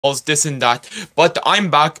calls, this and that. But I'm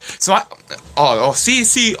back. So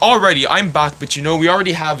see, already I'm back. But you know, we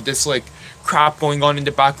already have this like crap going on in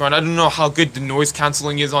the background. I don't know how good the noise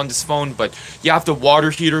canceling is on this phone, but you have the water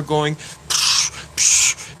heater going,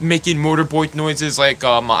 making motorboat noises like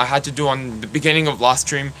I had to do on the beginning of last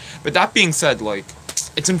stream. But that being said, like,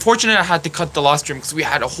 it's unfortunate I had to cut the last stream because we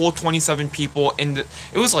had a whole 27 people in the.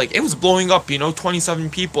 It was like, it was blowing up, you know, 27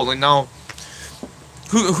 people, and now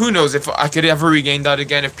who knows if I could ever regain that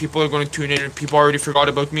again, if people are going to tune in, if people already forgot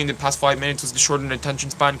about me in the past 5 minutes was the shortened attention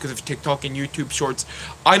span because of TikTok and YouTube shorts.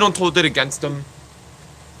 I don't hold it against them.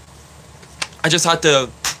 I just had to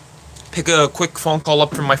pick a quick phone call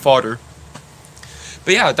up from my father.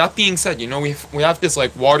 But yeah, that being said, you know, we have this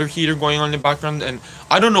like water heater going on in the background, and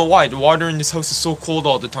I don't know why the water in this house is so cold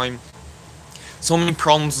all the time. So many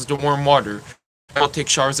problems with the warm water. I'll take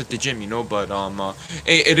showers at the gym, you know, but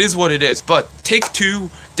it is what it is. But take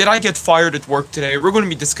two, did I get fired at work today? We're going to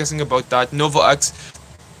be discussing about that. Nova X,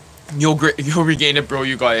 you'll regain it, bro.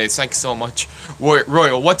 You guys, thanks so much.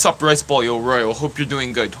 Royal, what's up, Rice Ball? Yo, Royal, hope you're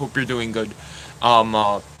doing good. Hope you're doing good.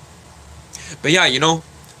 But yeah, you know,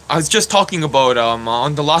 I was just talking about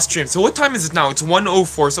on the last stream. So what time is it now? It's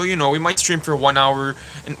 1:04. So you know, we might stream for 1 hour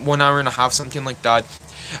and 1 hour and a half, something like that.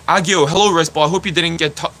 Agio, hello, Rice Ball. I hope you didn't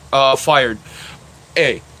get fired.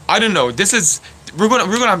 Hey, I don't know. This is we're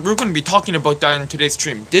gonna be talking about that in today's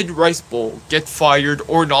stream. Did Rice Bowl get fired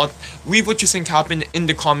or not? Leave what you think happened in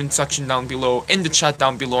the comment section down below, in the chat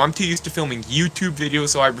down below. I'm too used to filming YouTube videos,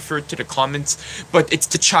 so I refer to the comments, but it's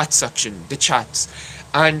the chat section, the chats,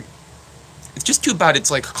 and it's just too bad.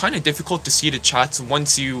 It's like kind of difficult to see the chats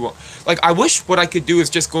once you like. I wish what I could do is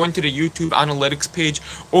just go into the YouTube analytics page,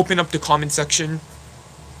 open up the comment section,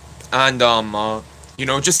 and you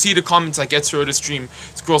know, just see the comments I get through the stream,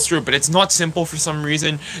 scroll through, but it's not simple for some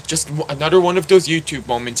reason. Just another one of those YouTube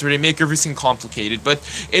moments where they make everything complicated, but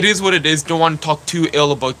it is what it is. Don't want to talk too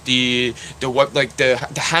ill about the what, like the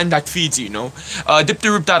hand that feeds you, know. Dip the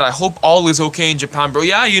Roop Dad, I hope all is okay in Japan, bro.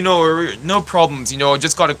 Yeah, you know, no problems, you know. I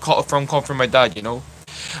just got a phone call from my dad, you know.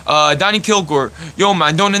 Danny Kilgore, yo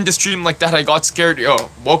man, don't end the stream like that, I got scared. Yo,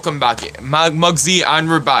 welcome back, Mugsy, and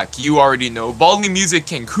we're back. You already know. Baldy Music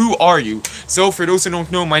King, who are you? So for those who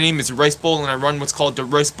don't know, my name is Rice Bowl, and I run what's called the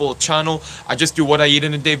Rice Bowl channel. I just do what I eat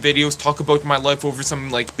in a day videos, talk about my life over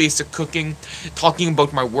some like basic cooking, talking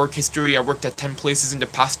about my work history. I worked at 10 places in the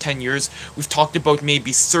past 10 years. We've talked about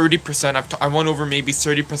maybe 30%, I went over maybe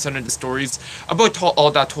 30% of the stories about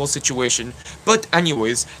all that whole situation. But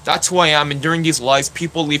anyways, that's who I am, and during these lives,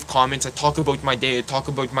 people leave comments, I talk about my day, I talk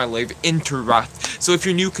about my life, interact. So if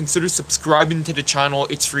you're new, consider subscribing to the channel,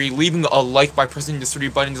 it's free, leaving a like by pressing the 3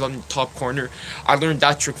 buttons on the top corner. I learned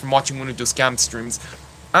that trick from watching one of those scam streams.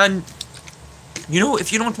 And, you know,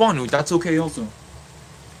 if you don't want to, that's okay also.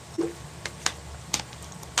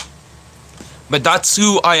 But that's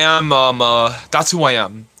who I am, that's who I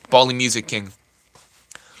am, Bali Music King.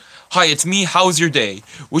 Hi, it's me, how's your day?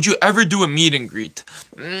 Would you ever do a meet and greet?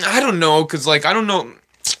 I don't know, cause like, I don't know.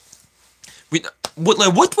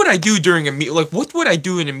 What would I do during a meet? Like, what would I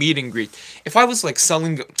do in a meet and greet? If I was like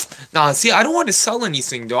selling, nah. See, I don't want to sell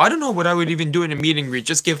anything though. I don't know what I would even do in a meet and greet.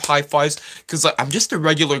 Just give high fives, cause like I'm just a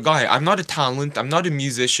regular guy. I'm not a talent. I'm not a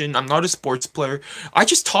musician. I'm not a sports player. I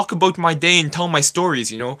just talk about my day and tell my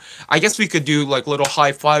stories. You know. I guess we could do like little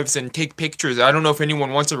high fives and take pictures. I don't know if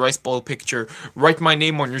anyone wants a Rice Ball picture. Write my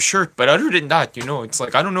name on your shirt. But other than that, you know, it's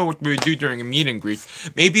like I don't know what we would do during a meet and greet.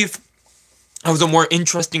 Maybe if I was a more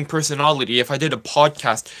interesting personality, if I did a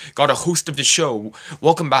podcast, got a host of the show.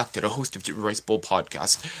 Welcome back to the host of the Rice Bowl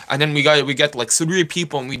podcast. And then we get like 3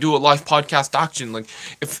 people and we do a live podcast action. Like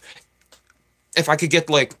if I could get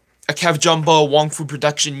like a Kev Jumbo, Wong Fu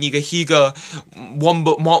Production, Niga Higa,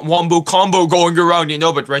 Wombo combo going around, you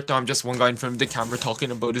know, but right now I'm just one guy in front of the camera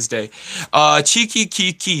talking about his day. Cheeky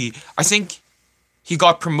Kiki, I think he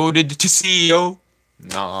got promoted to CEO.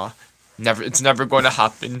 Nah, never. It's never going to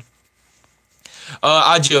happen.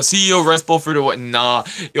 Agio, CEO Rice Bowl for the what? Nah,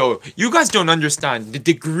 yo, you guys don't understand the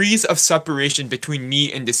degrees of separation between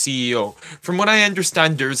me and the CEO. From what I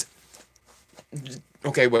understand, there's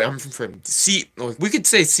okay, wait, I'm from we could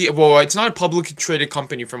say well, it's not a publicly traded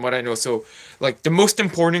company from what I know. So, like the most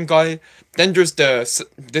important guy, then there's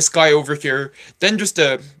this guy over here, then there's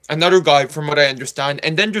another guy from what I understand,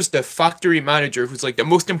 and then there's the factory manager who's like the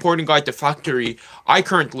most important guy at the factory I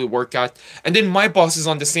currently work at, and then my boss is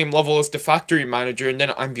on the same level as the factory manager, and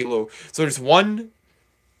then I'm below. So there's 1,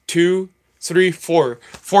 2, 3, 4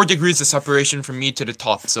 degrees of separation from me to the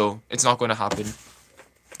top. So it's not going to happen.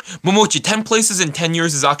 Momochi, 10 places in 10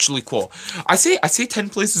 years is actually cool. I say 10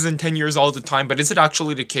 places in 10 years all the time, but is it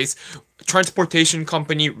actually the case? Transportation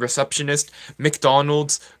company, receptionist,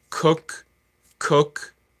 McDonald's, cook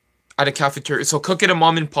at a cafeteria. So cook at a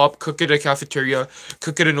mom and pop, cook at a cafeteria,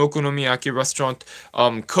 cook at an okonomiyaki restaurant,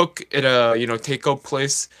 cook at a, takeout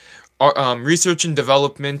place, research and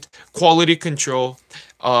development, quality control,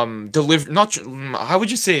 deliver, not, how would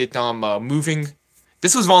you say it, moving.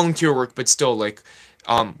 This was volunteer work, but still, like,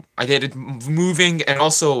 I did it moving and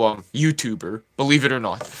also, YouTuber, believe it or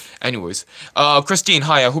not. Anyways, Christine,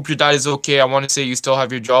 hi, I hope your dad is okay. I want to say you still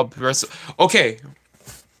have your job. Okay.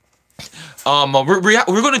 We're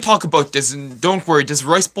going to talk about this, and don't worry, does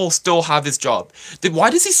Rice Bowl still have his job? Why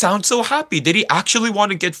does he sound so happy? Did he actually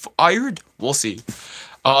want to get fired? We'll see.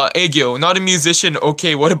 Agio, not a musician.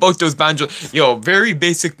 Okay, what about those banjo? Yo, very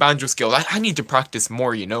basic banjo skills. I need to practice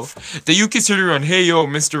more, The Yuki run. Hey, yo,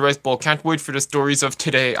 Mr. Rice Bowl. Can't wait for the stories of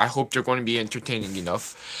today. I hope they're going to be entertaining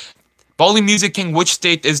enough. Bali Music King, which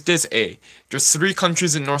state is this? There's 3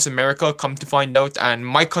 countries in North America, come to find out, and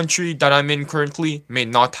my country that I'm in currently may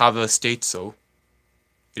not have a state, so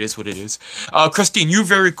it is what it is. Christine, you're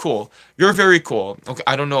very cool. You're very cool. Okay,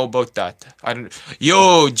 I don't know about that.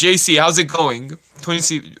 Yo, JC, how's it going?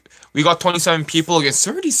 We got 27 people against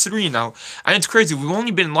 33 now, and it's crazy. We've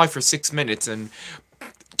only been live for 6 minutes, and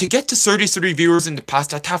to get to 33 viewers in the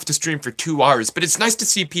past, I'd have to stream for 2 hours, but it's nice to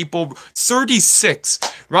see people. 36.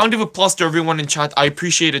 Round of applause to everyone in chat. I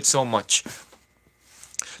appreciate it so much.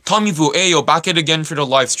 Tommy Vu, hey yo, back it again for the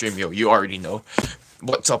live stream. Yo, you already know.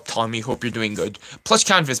 What's up, Tommy? Hope you're doing good. Plush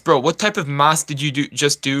Canvas, bro, what type of math did you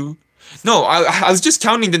just do? No, I was just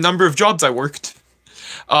counting the number of jobs I worked.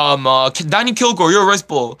 Danny Kilgore, you're Rice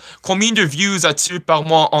Bowl. Combien de views as-tu par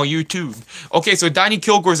mois on YouTube? Okay, so Danny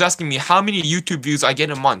Kilgore is asking me how many YouTube views I get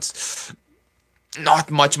a month.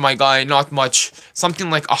 Not much, my guy, not much. Something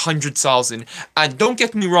like 100,000. And don't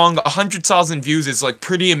get me wrong, 100,000 views is like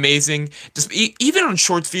pretty amazing. Just even on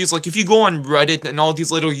short views, like if you go on Reddit and all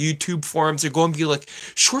these little YouTube forums, they're going to be like,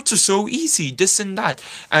 shorts are so easy, this and that.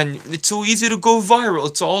 And it's so easy to go viral,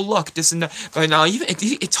 it's all luck, this and that. But now, even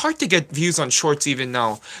it's hard to get views on shorts even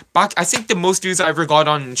now. I think the most views I ever got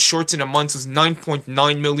on shorts in a month was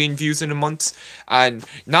 9.9 million views in a month. And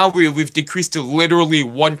now we've decreased to literally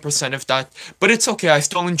 1% of that. But it's okay, I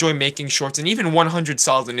still enjoy making shorts, and even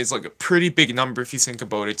 100,000 is like a pretty big number if you think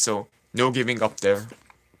about it, so no giving up there.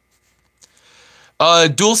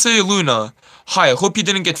 Dulce Luna, hi, I hope you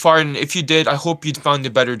didn't get fired, and if you did, I hope you found a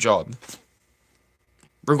better job.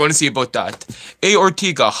 We're going to see about that. A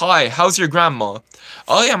Ortega, hi, how's your grandma?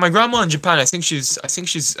 Oh yeah, my grandma in Japan, I think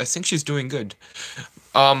she's doing good.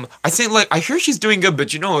 I think, like, I hear she's doing good,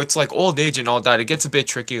 but it's like old age and all that. It gets a bit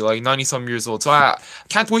tricky, like 90-some years old. So I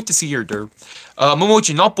can't wait to see her there.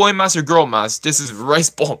 Momochi, not boy mass or girl mass. This is Rice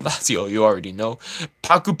Bowl mass, yo, you already know.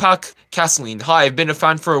 Paku Pak Kathleen, hi, I've been a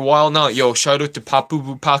fan for a while now. Yo, shout out to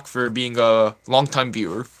Papu Pak for being a long-time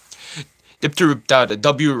viewer. Dipter Dada,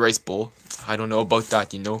 W Rice Bowl. I don't know about that,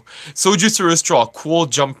 Soju through a straw, cool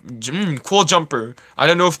jumper. I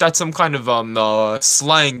don't know if that's some kind of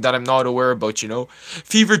slang that I'm not aware about,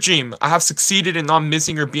 Fever Dream, I have succeeded in not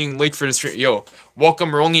missing or being late for the stream. Yo,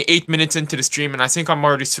 welcome, we're only 8 minutes into the stream, and I think I'm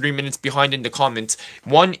already 3 minutes behind in the comments.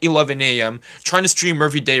 1:11 a.m. Trying to stream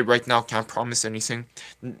every day right now, can't promise anything.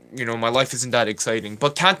 My life isn't that exciting,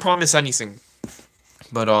 but can't promise anything.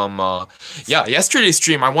 But, yeah, yesterday's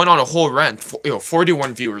stream, I went on a whole rant.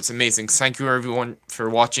 41 viewers, amazing. Thank you, everyone, for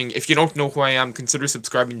watching. If you don't know who I am, consider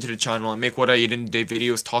subscribing to the channel. I make what I eat in the day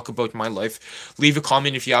videos, talk about my life. Leave a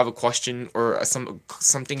comment if you have a question or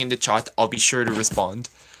something in the chat. I'll be sure to respond.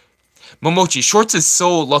 Momochi, shorts is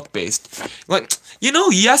so luck-based. Like,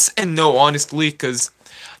 yes and no, honestly, because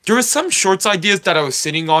there were some shorts ideas that I was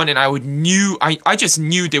sitting on, and I just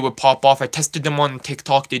knew they would pop off. I tested them on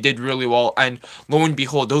TikTok, they did really well, and lo and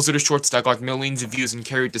behold, those are the shorts that got millions of views and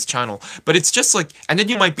carried this channel. But it's just like, and then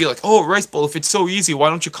you might be like, oh, Rice Bowl, if it's so easy, why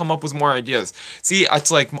don't you come up with more ideas? See, it's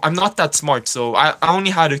like, I'm not that smart, so I only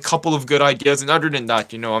had a couple of good ideas, and other than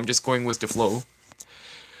that, I'm just going with the flow.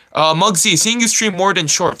 Mugsy, seeing you stream more than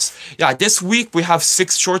shorts. Yeah, this week we have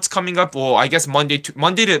 6 shorts coming up. Well, I guess Monday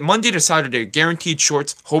to Saturday, guaranteed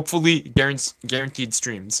shorts. Hopefully, guaranteed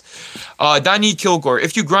streams. Danny Kilgore,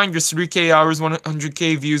 if you grind your 3K hours,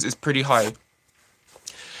 100K views is pretty high.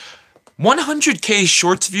 100K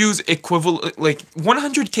shorts views equivalent, like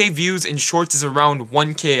 100K views in shorts is around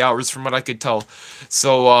 1K hours from what I could tell.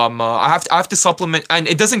 So I have to supplement, and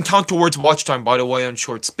it doesn't count towards watch time, by the way, on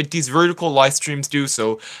shorts, but these vertical live streams do.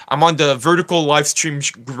 So I'm on the vertical live stream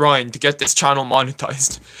grind to get this channel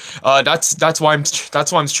monetized. That's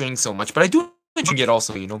why I'm streaming so much, but I do enjoy it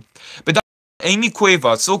also, But Amy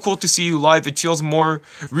Cueva, so cool to see you live. It feels more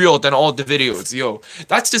real than all the videos. Yo,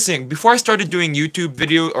 that's the thing. Before I started doing YouTube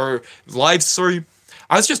video or live, sorry,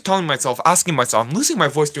 I was just telling myself, asking myself, I'm losing my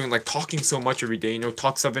voice doing like talking so much every day. You know,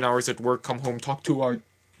 talk 7 hours at work, come home, talk 2 hours.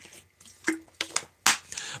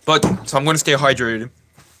 But, so I'm going to stay hydrated.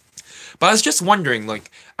 But I was just wondering,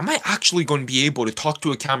 like, am I actually going to be able to talk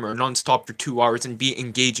to a camera non-stop for 2 hours and be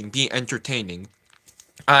engaging, be entertaining?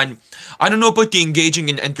 And I don't know about the engaging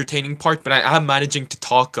and entertaining part, but I am managing to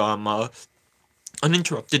talk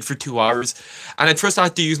uninterrupted for 2 hours. And at first I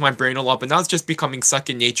had to use my brain a lot, but now it's just becoming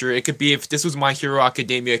second nature. It could be, if this was My Hero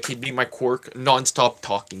Academia, it could be my quirk, non-stop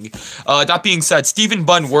talking. That being said, Stephen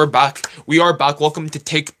Bunn, we're back. We are back. Welcome to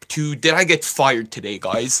Take 2. Did I get fired today,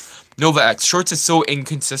 guys? Nova X. Shorts is so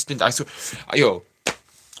inconsistent. I swear. Yo,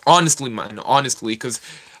 honestly, man. Honestly, because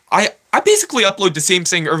I basically upload the same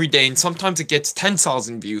thing every day, and sometimes it gets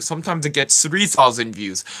 10,000 views, sometimes it gets 3,000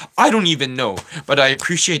 views. I don't even know, but I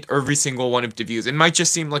appreciate every single one of the views. It might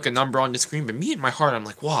just seem like a number on the screen, but me in my heart, I'm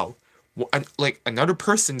like, wow, like another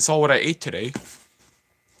person saw what I ate today.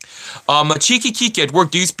 Cheeky Kiki at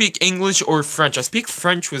work, do you speak English or French? I speak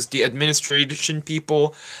French with the administration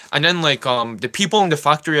people, and then like the people in the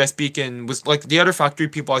factory I speak in was like the other factory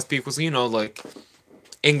people I speak was, you know, like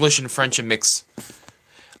English and French and mix.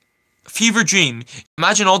 Fever Dream,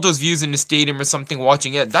 imagine all those views in the stadium or something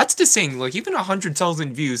watching it. That's the thing, like even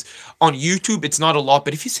 100,000 views on YouTube, it's not a lot,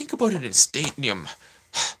 but if you think about it in a stadium,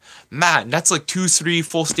 man, that's like 2, 3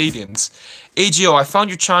 full stadiums. AGO, I found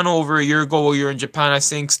your channel over a year ago while you were in Japan. I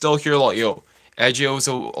think still here a lot. Yo, AGO is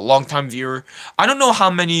a long-time viewer. I don't know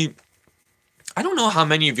how many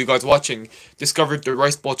of you guys watching discovered the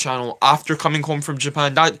Rice Bowl channel after coming home from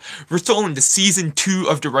Japan. That we're still in the season 2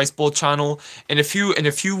 of the Rice Bowl channel. In a few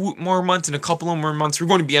more months, in a couple of more months, we're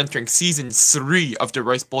going to be entering season 3 of the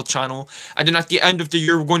Rice Bowl channel. And then at the end of the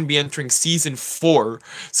year, we're going to be entering season 4.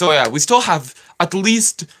 So yeah, we still have at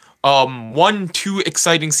least 1-2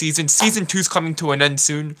 exciting seasons. Season 2 is coming to an end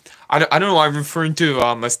soon. I don't know why I'm referring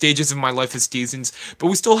to stages of my life as seasons, but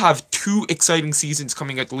we still have 2 exciting seasons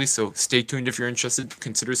coming at least, so stay tuned if you're interested.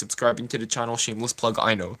 Consider subscribing to the channel. Shameless plug,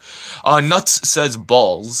 I know. Nuts says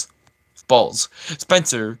balls.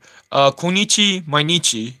 Spencer, Konichi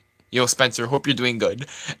Mainichi. Yo, Spencer, hope you're doing good.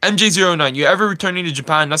 MJ09, you ever returning to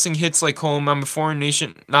Japan? Nothing hits like home. I'm a foreign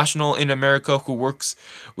national in America who works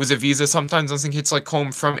with a visa. Sometimes nothing hits like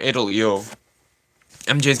home from Italy. Yo,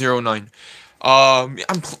 MJ09.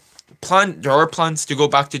 There are plans to go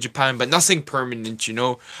back to Japan, but nothing permanent, you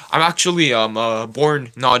know. I'm actually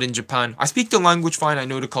born not in Japan. I speak the language fine. I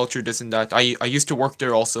know the culture, this and that. I used to work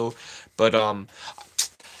there also, but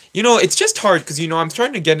you know, it's just hard because, you know, I'm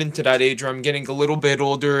starting to get into that age where I'm getting a little bit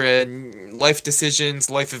older and life decisions,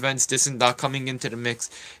 life events, this and that coming into the mix.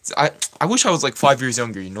 I wish I was like 5 years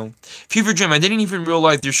younger, you know. Fever Dream, I didn't even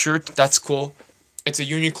realize your shirt. That's cool. It's a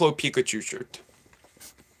Uniqlo Pikachu shirt.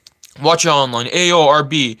 Watch it online.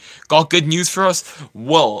 AORB, got good news for us?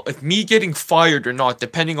 Well, if me getting fired or not,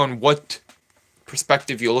 depending on what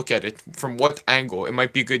perspective you look at it, from what angle, it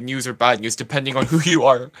might be good news or bad news, depending on who you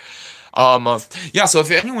are. Yeah, so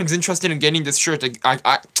if anyone's interested in getting this shirt,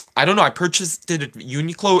 I don't know, I purchased it at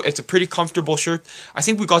Uniqlo. It's a pretty comfortable shirt. I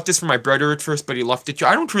think we got this from my brother at first, but he left it here.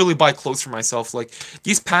 I don't really buy clothes for myself. Like,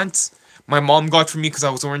 these pants, my mom got for me because I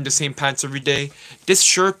was wearing the same pants every day. This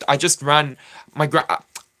shirt, I just ran,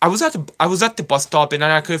 I was at the bus stop, and then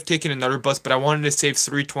I could have taken another bus, but I wanted to save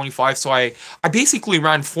 $3.25, so I basically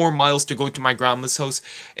ran 4 miles to go to my grandma's house,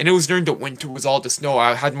 and it was during the winter with all the snow.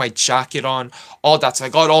 I had my jacket on, all that, so I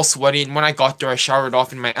got all sweaty, and when I got there, I showered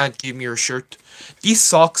off, and my aunt gave me her shirt. These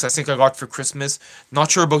socks, I think I got for Christmas. Not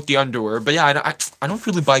sure about the underwear, but yeah, I don't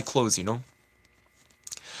really buy clothes, you know.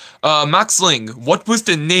 Max Ling, what was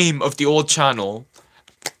the name of the old channel?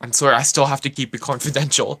 I'm sorry, I still have to keep it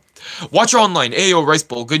confidential. Watch her online. Ayo, Rice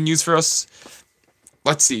Bowl. Good news for us.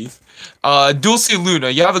 Let's see. Dulce Luna,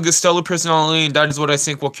 you have a good stellar personality, and that is what I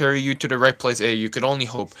think will carry you to the right place. Hey, you could only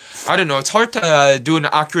hope. I don't know, it's hard to do an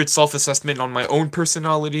accurate self-assessment on my own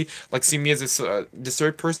personality, like see me as the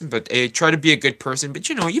third person, but hey, try to be a good person. But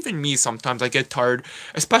you know, even me, sometimes I get tired,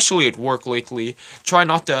 especially at work lately. Try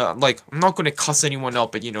not to, like, I'm not going to cuss anyone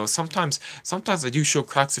out, but you know, sometimes I do show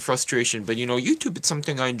cracks of frustration, but you know, YouTube, it's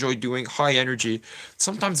something I enjoy doing, high energy.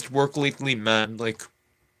 Sometimes at work lately, man, like,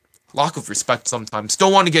 lack of respect sometimes.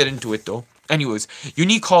 Don't want to get into it though. Anyways,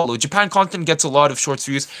 Unique Hollow. Japan content gets a lot of shorts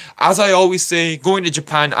views. As I always say, going to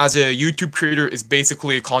Japan as a YouTube creator is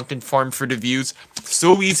basically a content farm for the views.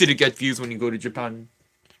 So easy to get views when you go to Japan.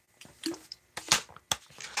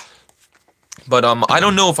 But I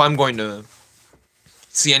don't know if I'm going to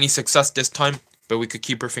see any success this time, but we could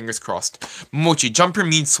keep our fingers crossed. Mochi, jumper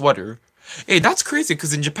means sweater. Hey, that's crazy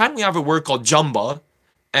because in Japan we have a word called jamba,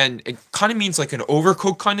 and it kind of means like an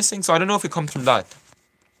overcoat kind of thing. So I don't know if it comes from that.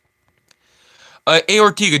 A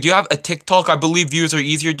Ortega, do you have a TikTok? I believe views are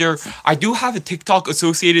easier there. I do have a TikTok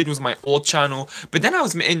associated with my old channel, but then I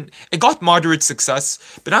was in. It got moderate success,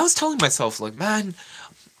 but I was telling myself like, man,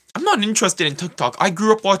 I'm not interested in TikTok. I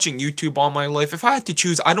grew up watching YouTube all my life. If I had to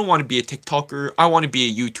choose, I don't want to be a TikToker. I want to be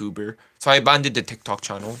a YouTuber. So I abandoned the TikTok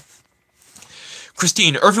channel.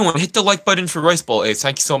 Christine, everyone hit the like button for Rice Ball Ace.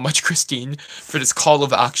 Thank you so much, Christine, for this call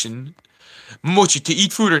of action. Mochi, to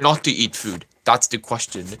eat food or not to eat food? That's the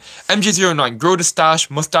question. MJ09, grow the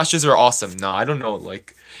stash. Mustaches are awesome. Nah, I don't know.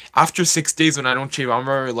 Like, after 6 days when I don't shave,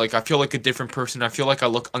 like, I feel like a different person. I feel like I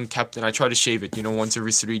look unkept and I try to shave it, once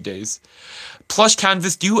every 3 days. Plush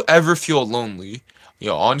Canvas, do you ever feel lonely?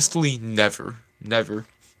 Yo, honestly, never. Never.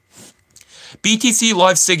 BTC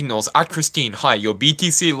live signals at Christine. Hi, yo,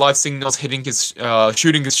 BTC live signals hitting his,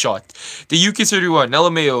 shooting his shot. The Yuki31,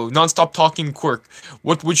 LMAO, non-stop talking quirk.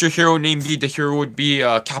 What would your hero name be? The hero would be,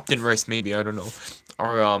 Captain Rice, maybe, I don't know.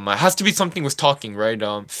 Or, it has to be something with talking, right?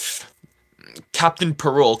 Captain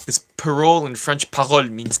Parole, because parole in French, parole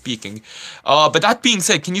means speaking. But that being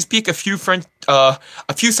said, can you speak a few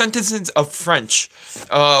sentences of French?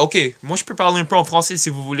 Ok, moi je peux parler un peu en français si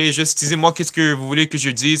vous voulez, juste disez-moi qu'est-ce que vous voulez que je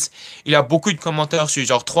dise. Il y a beaucoup de commentaires, je suis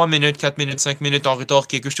genre 3 minutes, 4 minutes, 5 minutes en retard,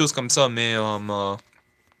 quelque chose comme ça, mais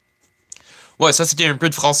ouais, ça c'était un peu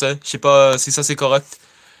de français, je sais pas si ça c'est correct.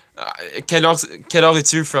 Quelle heure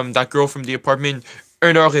es-tu from that girl from the apartment?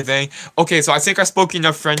 1h20. Okay, so I think I spoke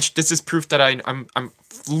enough French. This is proof that I'm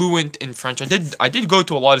fluent in French. I did go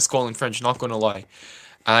to a lot of school in French, not gonna lie.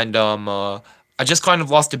 And I just kind of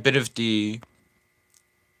lost a bit of the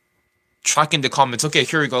track in the comments. Okay,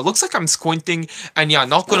 here we go. Looks like I'm squinting, and yeah,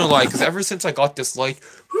 not gonna lie, because ever since I got this light,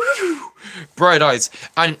 bright eyes,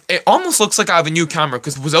 and it almost looks like I have a new camera,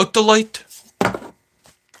 because without the light,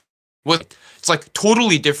 it's like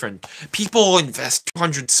totally different. People invest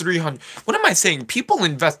 200, 300. What am I saying? People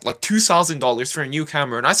invest like $2,000 for a new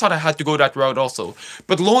camera, and I thought I had to go that route also.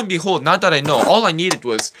 But lo and behold, now that I know, all I needed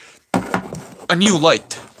was a new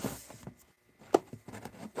light.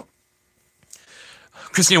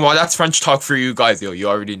 Christine, well, that's French talk for you guys, yo. You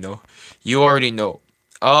already know. You already know.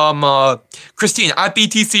 Christine, at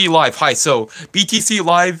BTC Live. Hi, so, BTC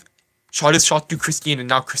Live, shot his shot to Christine, and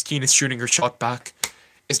now Christine is shooting her shot back.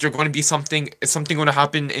 Is there going to be something? Is something going to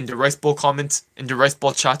happen in the Rice Bowl comments, in the Rice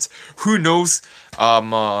Bowl chats? Who knows?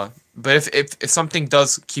 But if something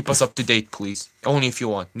does, keep us up to date, please. Only if you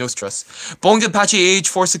want. No stress. Boeing Apache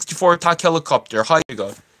AH-464 attack helicopter. Hi, you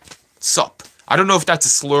go. Sup. I don't know if that's a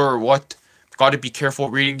slur or what. Gotta be careful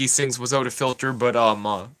reading these things without a filter, but,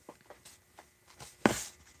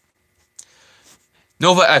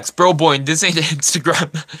 Nova X, bro boy, this ain't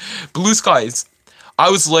Instagram. Blue skies. I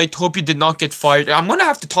was late, hope you did not get fired. I'm gonna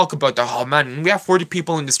have to talk about that. Oh man, we have 40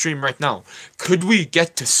 people in the stream right now. Could we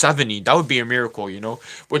get to 70? That would be a miracle,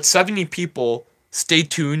 With 70 people, stay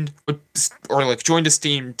tuned, or like join the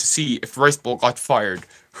stream to see if Rice Bowl got fired.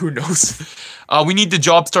 Who knows? We need the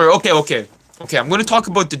job story. Okay, I'm gonna talk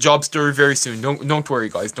about the job story very soon. Don't worry,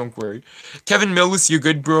 guys, don't worry. Kevin Millis, you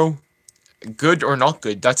good, bro? Good or not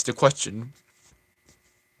good? That's the question.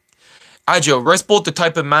 Ajo, Rice Bowl the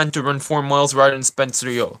type of man to run 4 miles rather than spend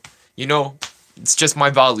 3. It's just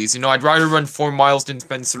my values. I'd rather run 4 miles than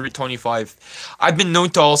spend 325. I've been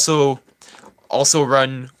known to also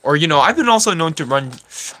run, or I've been also known to run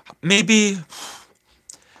maybe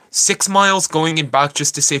 6 miles going and back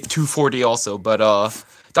just to save 240 also, but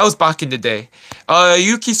that was back in the day.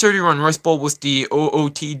 Yuki 30 run Rice Bowl was the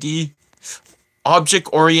OOTD, object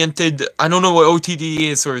oriented. I don't know what OTD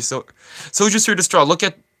is, or so just through the straw. Look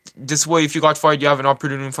at this way, if you got fired, you have an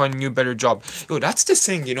opportunity to find a new, better job. Yo, that's the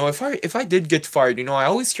thing, if I did get fired, I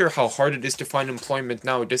always hear how hard it is to find employment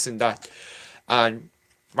now, this and that. And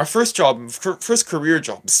my first career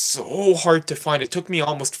job, so hard to find. It took me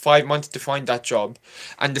almost 5 months to find that job.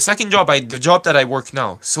 And the second job, the job that I work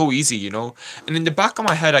now, so easy, And in the back of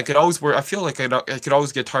my head, I could always I feel like I could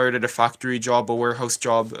always get hired at a factory job, a warehouse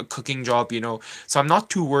job, a cooking job, So I'm not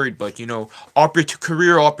too worried, but,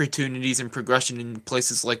 career opportunities and progression in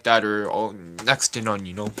places like that are all next to none,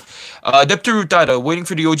 Adepta Rutada, waiting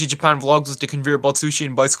for the OG Japan vlogs with the conveyor belt sushi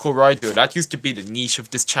and bicycle ride. Dude, that used to be the niche of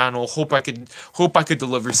this channel. Hope I could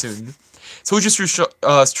deliver soon. So just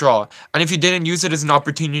straw, and if you didn't use it as an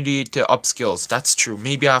opportunity to up skills, that's true.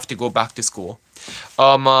 Maybe I have to go back to school.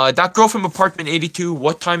 That girl from apartment 82,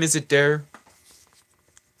 what time is it there?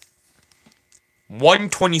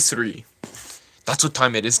 1:23. That's what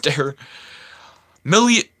time it is there.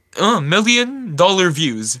 $1 million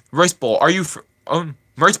views. Rice Bowl, are you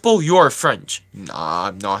Rice Bowl, you are French. Nah,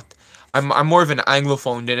 I'm not. I'm more of an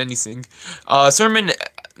anglophone than anything. Sermon,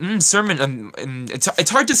 sermon, it's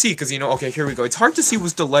hard to see because okay, here we go. It's hard to see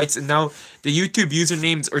with the lights, and now the YouTube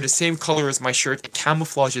usernames are the same color as my shirt. It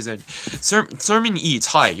camouflages in. Sermon Eats,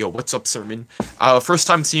 hi, yo, what's up, Sermon? First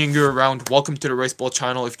time seeing you around. Welcome to the Rice Bowl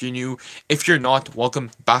channel. If you're new, if you're not,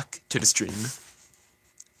 welcome back to the stream.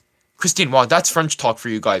 Christine, wow, that's French talk for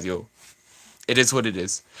you guys, yo. It is what it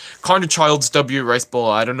is. Connor Childs, W Rice Bowl.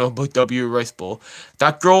 I don't know about W Rice Bowl.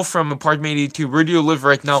 That girl from Apartment 82, where do you live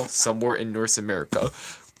right now? Somewhere in North America.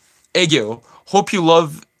 Egyo, hope you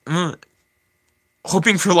love...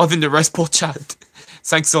 hoping for love in the Rice Bowl chat.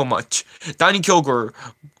 Thanks so much. Danny Kilgore,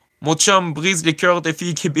 mon chum brise les cœurs des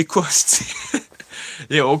filles québécoises.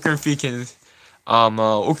 Yeah, aucune fille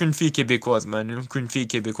québécoise, man. Aucune fille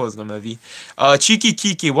québécoise dans ma vie. Chiki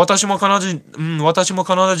Kiki, 私もカナ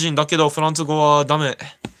ダ人だけど、フランス語はダメ.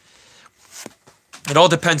 It all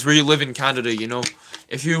depends where you live in Canada, you know.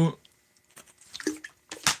 If you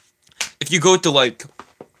go to like,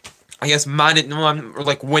 I guess Manitoba or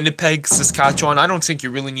like Winnipeg, Saskatchewan, I don't think you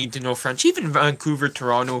really need to know French. Even Vancouver,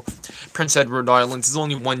 Toronto, Prince Edward Islands, there's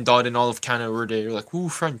only one dot in all of Canada where you're like, ooh,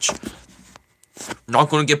 French. Not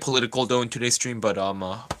going to get political though in today's stream, but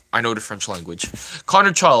I know the French language.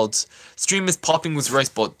 Connor Childs, stream is popping with Rice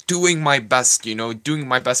Bowl. Doing my best, you know, doing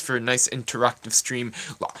my best for a nice interactive stream.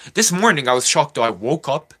 This morning I was shocked though. I woke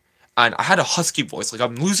up and I had a husky voice. Like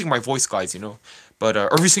I'm losing my voice, guys, you know. But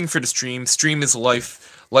everything for the stream. Stream is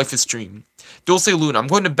life. Life is stream. Dulce Luna, I'm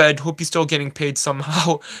going to bed. Hope you're still getting paid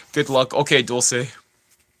somehow. Good luck. Okay, Dulce.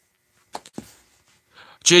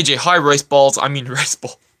 JJ, hi Rice Balls. I mean Rice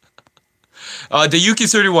Ball. The Yuki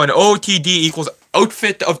 31 OTD equals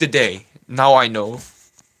outfit of the day. Now I know.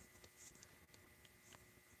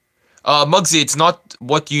 Muggsy, it's not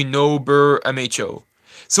what you know, Burr MHO.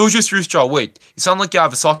 Soju Roostraw, wait, you sound like you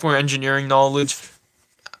have a software engineering knowledge.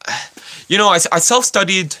 You know, I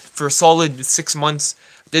self-studied for a solid 6 months.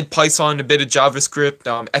 Did Python, a bit of JavaScript,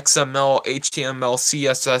 XML, HTML,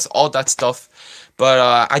 CSS, all that stuff. But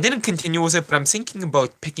I didn't continue with it, but I'm thinking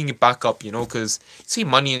about picking it back up, you know, because you see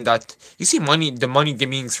money in that, the money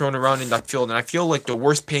being thrown around in that field, and I feel like the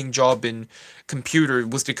worst paying job in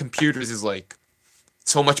the computers is like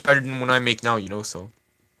so much better than what I make now, you know, so.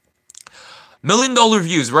 $1 million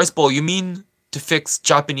views, Rice Bowl, you mean to fix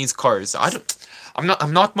Japanese cars? I'm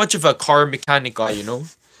not much of a car mechanic guy, you know.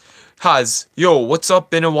 Haz, yo, what's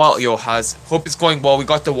up? Been a while. Yo, Haz, hope it's going well. We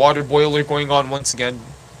got the water boiler going on once again.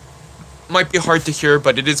 Might be hard to hear,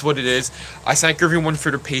 but it is what it is. I thank everyone for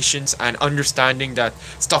their patience and understanding that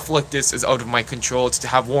stuff like this is out of my control. It's to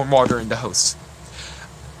have warm water in the house.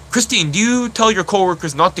 Christine, do you tell your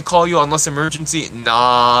coworkers not to call you unless emergency?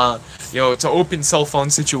 Nah. Yo, it's an open cell phone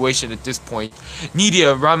situation at this point.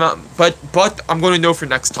 Nidia Rama, but I'm going to know for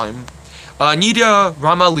next time. Nidia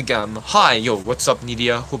Ramaligam. Hi, yo, what's up,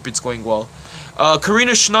 Nidia? Hope it's going well.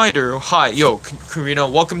 Karina Schneider, hi, yo, Karina,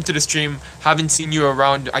 welcome to the stream. Haven't seen you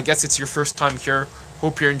around. I guess it's your first time here.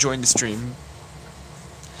 Hope you're enjoying the stream.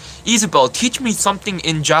 Isabel, teach me something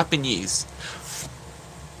in Japanese.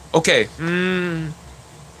 Okay,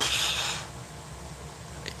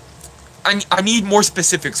 I need more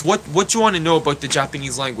specifics. What do you want to know about the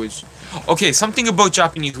Japanese language? Okay, something about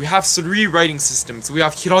Japanese. We have 3 writing systems. We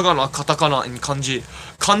have hiragana, katakana, and kanji.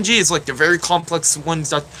 Kanji is like the very complex ones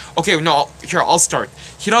that... Okay, no, here, I'll start.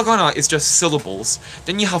 Hiragana is just syllables.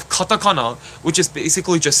 Then you have katakana, which is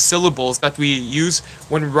basically just syllables that we use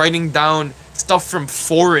when writing down stuff from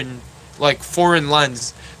foreign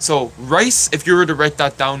lands. So, rice, if you were to write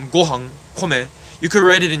that down, gohan, kome, you could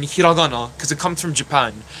write it in hiragana, because it comes from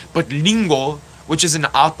Japan. But lingo, which is an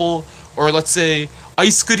apple, or let's say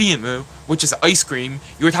ice cream, which is ice cream,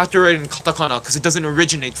 you would have to write in katakana because it doesn't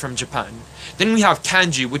originate from Japan. Then we have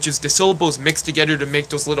kanji, which is the syllables mixed together to make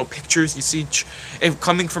those little pictures you see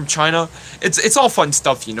coming from China. It's all fun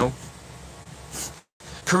stuff, you know.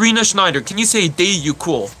 Karina Schneider, can you say "de you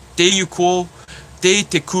cool"? "De you cool"? "De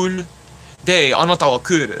te cool"? "De anata wa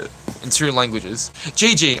cool" in 3 languages.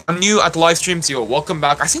 JJ, I'm new at live streams. Yo, welcome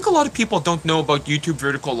back. I think a lot of people don't know about YouTube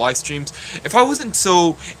vertical live streams. If I wasn't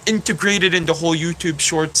so integrated in the whole YouTube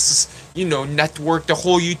Shorts, you know, network, the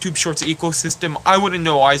whole YouTube Shorts ecosystem, I wouldn't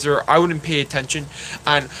know either. I wouldn't pay attention.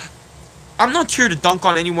 And I'm not here to dunk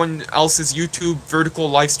on anyone else's YouTube vertical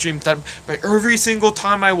live stream, but every single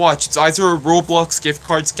time I watch, it's either a Roblox gift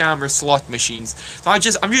card scam or slot machines. So I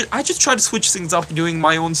just try to switch things up, doing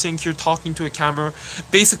my own thing here, talking to a camera,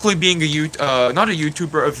 basically being not a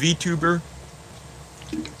YouTuber, a VTuber.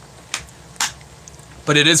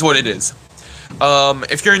 But it is what it is.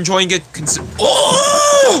 If you're enjoying it,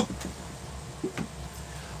 oh!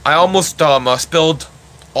 I almost spilled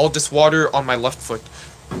all this water on my left foot.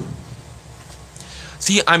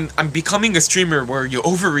 See, I'm becoming a streamer where you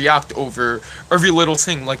overreact over every little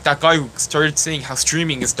thing, like that guy who started saying how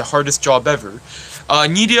streaming is the hardest job ever.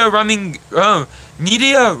 Nidia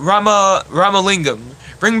Ramalingam,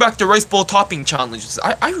 bring back the rice bowl topping challenges.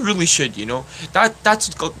 I really should, you know. That's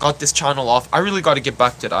got this channel off. I really got to get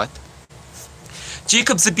back to that.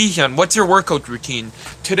 Jacob Zabihian, what's your workout routine?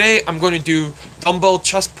 Today I'm going to do dumbbell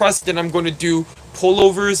chest press, then I'm going to do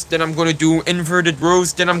pullovers, then I'm going to do inverted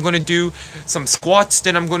rows, then I'm going to do some squats,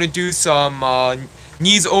 then I'm going to do some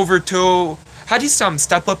knees over toe, how do you some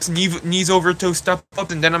step ups, knees over toe step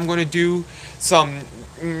ups, and then I'm going to do some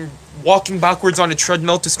walking backwards on a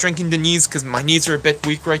treadmill to strengthen the knees because my knees are a bit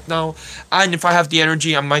weak right now. And if I have the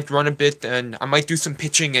energy, I might run a bit and I might do some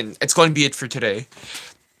pitching, and it's going to be it for today.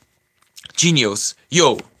 Genios,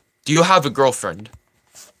 yo, do you have a girlfriend?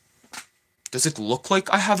 Does it look like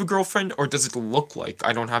I have a girlfriend, or does it look like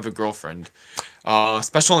I don't have a girlfriend?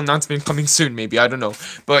 Special announcement coming soon, maybe, I don't know.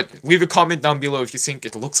 But leave a comment down below if you think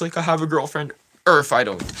it looks like I have a girlfriend, or if I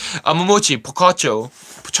don't. Momochi,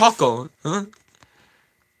 Pochaco, huh?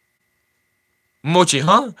 Mochi,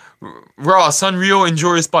 huh? Raw, Sanrio,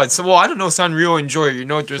 Enjoyer Spot. So, well, I don't know Sanrio, Enjoyer. You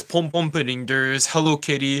know, there's Pom Pom Pudding, there's Hello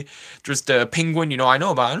Kitty, there's the Penguin, you know, I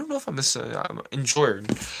know, but I don't know if I'm a Enjoyer.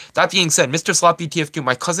 That being said, Mr. Sloppy TF2,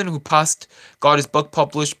 my cousin who passed got his book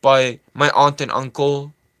published by my aunt and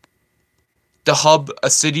uncle. The Hub, a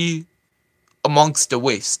city amongst the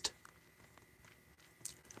waste.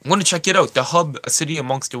 I'm going to check it out. The Hub, a city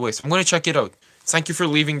amongst the waste. I'm going to check it out. Thank you for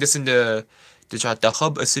leaving this in the chat. The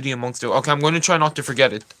Hub, a city amongst the... Okay, I'm going to try not to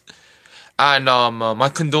forget it. And my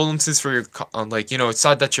condolences for your... like, you know, it's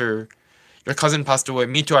sad that your cousin passed away.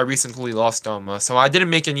 Me too, I recently lost so I didn't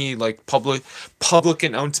make any, like, public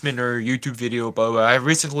announcement or YouTube video, but I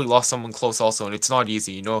recently lost someone close also, and it's not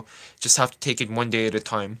easy, you know? Just have to take it one day at a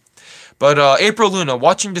time. But, April Luna,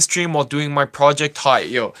 watching the stream while doing my project, hi,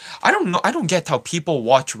 yo, I don't know, I don't get how people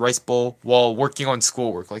watch Rice Bowl while working on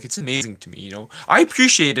schoolwork, like, it's amazing to me, you know? I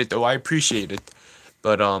appreciate it, though, I appreciate it.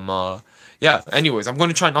 But, yeah, anyways, I'm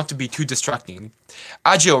gonna try not to be too distracting.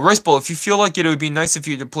 Agio, Rice Bowl, if you feel like it would be nice if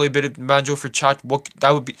you to play a bit of banjo for chat, what,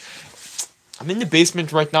 that would be... I'm in the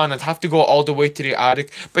basement right now, and I'd have to go all the way to the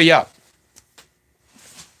attic, but yeah.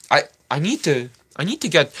 I need to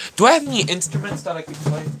get... Do I have any instruments that I could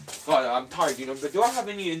play? God, I'm tired, you know, but do I have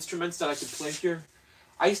any instruments that I could play here?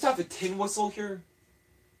 I used to have a tin whistle here.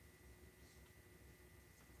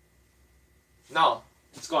 No,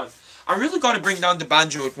 it's gone. I really got to bring down the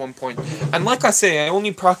banjo at one point. And like I say, I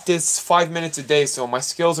only practice 5 minutes a day, so my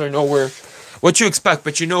skills are nowhere what you expect.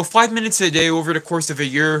 But you know, 5 minutes a day over the course of a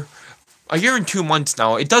year and 2 months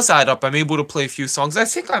now, it does add up. I'm able to play a few songs. I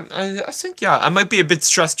think yeah, I might be a bit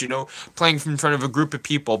stressed, you know, playing in front of a group of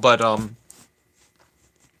people, but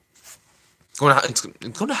it's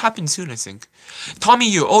gonna happen soon, I think. Tommy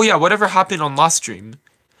Yu, oh yeah, whatever happened on last stream?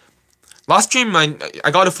 Last stream,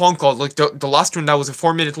 I got a phone call, like the last one that was a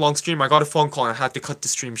 4-minute long stream, I got a phone call and I had to cut the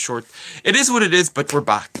stream short. It is what it is, but we're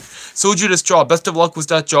back. Soju, this job, best of luck with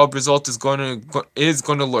that job, result is gonna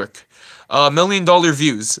lurk. $1 million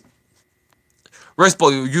views. Rice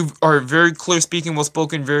Bowl, you are very clear speaking, well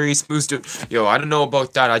spoken, very smooth dude. Yo, I don't know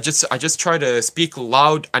about that. I just try to speak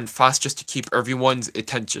loud and fast just to keep everyone's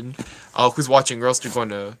attention. Who's watching, or else they're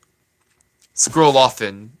gonna scroll off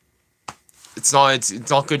and it's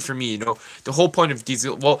not good for me, you know. The whole point of these,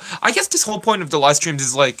 well, I guess this whole point of the live streams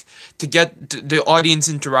is like to get the audience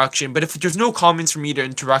interaction, but if there's no comments for me to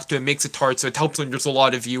interact to, it makes it hard, so it helps when there's a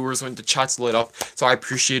lot of viewers, when the chat's lit up, so I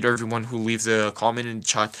appreciate everyone who leaves a comment in the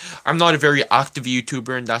chat. I'm not a very active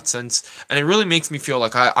YouTuber in that sense, and it really makes me feel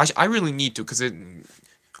like I really need to, because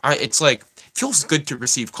it's like, feels good to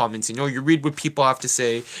receive comments, you know. You read what people have to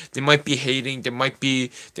say, they might be hating, they might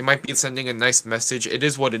be sending a nice message, it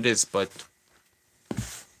is what it is, but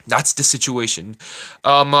that's the situation.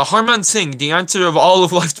 Harman Singh, the answer of all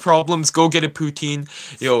of life's problems, go get a poutine.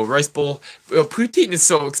 Yo, Rice Bowl. Yo, poutine is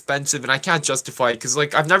so expensive and I can't justify it because,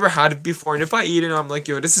 like, I've never had it before. And if I eat it, I'm like,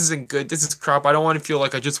 yo, this isn't good. This is crap. I don't want to feel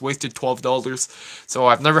like I just wasted $12. So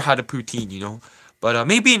I've never had a poutine, you know. But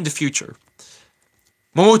maybe in the future.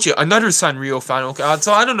 Momochi, another Sanrio fan. Okay,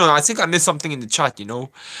 so I don't know. I think I missed something in the chat, you know.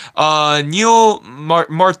 Neil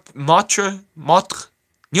Matre.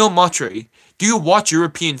 Do you watch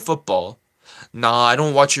European football? Nah, I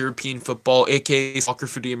don't watch European football, aka soccer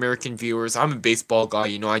for the American viewers. I'm a baseball guy,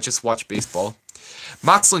 you know, I just watch baseball.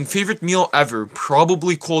 Maxling, favorite meal ever?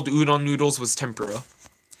 Probably cold udon noodles with tempura.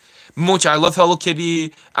 Mochi, I love Hello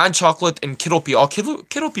Kitty and chocolate and Kiddlepie. Oh,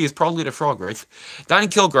 Kiddlepie is probably the frog, right? Danny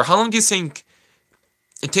Kilgore, how long do you think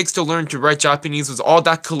it takes to learn to write Japanese with all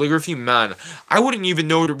that calligraphy, man, I wouldn't even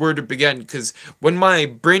know where to begin, because when my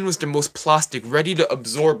brain was the most plastic, ready to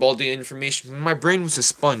absorb all the information, when my brain was a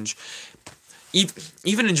sponge,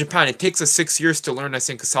 even in Japan, it takes us 6 years to learn, I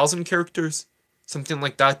think, 1,000 characters, something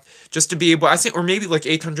like that, just to be able, I think, or maybe like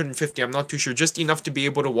 850, I'm not too sure, just enough to be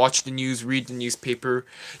able to watch the news, read the newspaper,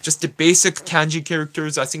 just the basic kanji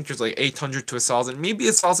characters. I think there's like 800 to 1,000, maybe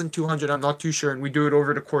 1,200, I'm not too sure, and we do it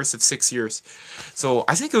over the course of 6 years. So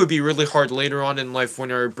I think it would be really hard later on in life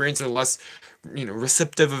when our brains are less,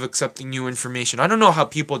 receptive of accepting new information. I don't know how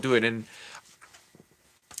people do it, and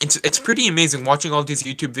it's pretty amazing watching all these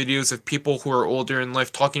YouTube videos of people who are older in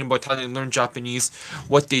life talking about how they learn Japanese,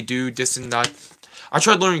 what they do, this and that. I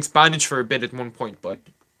tried learning Spanish for a bit at one point, but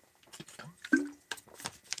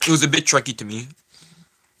it was a bit tricky to me.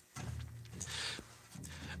 $1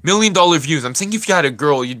 million views. I'm thinking if you had a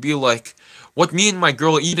girl, you'd be like, what me and my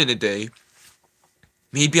girl eat in a day.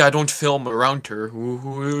 Maybe I don't film around her.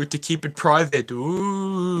 Ooh, to keep it private.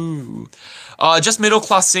 Ooh. Just middle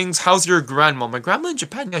class sings. How's your grandma? My grandma in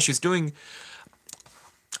Japan, yeah, she's doing.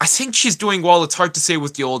 I think she's doing well. It's hard to say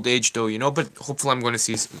with the old age, though, but hopefully I'm going to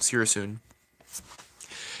see her soon.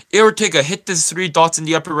 A Ortega, hit the 3 dots in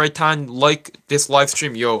the upper right hand, like this live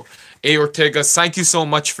stream. Yo, A Ortega, thank you so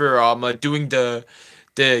much for doing the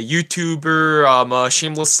YouTuber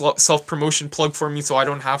shameless self-promotion plug for me, so I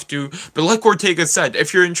don't have to. But like Ortega said,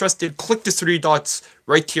 if you're interested, click the 3 dots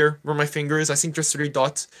right here where my finger is. I think there's 3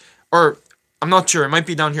 dots, or I'm not sure, it might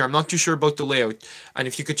be down here. I'm not too sure about the layout. And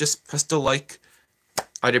if you could just press the like,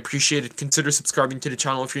 I'd appreciate it. Consider subscribing to the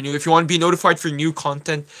channel if you're new, if you want to be notified for new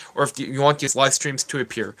content, or if you want these live streams to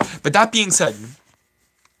appear. But that being said,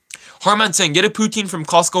 Harman saying, get a poutine from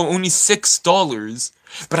Costco, only $6.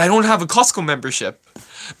 But I don't have a Costco membership.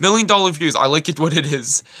 $1 million views, I like it what it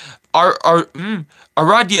is.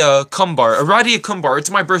 Aradia Kumbar,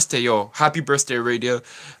 it's my birthday, yo. Happy birthday, Aradia.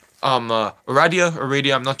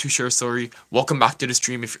 Aradia, I'm not too sure, sorry. Welcome back to the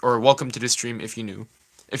stream, welcome to the stream if you're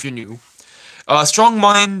new. Strong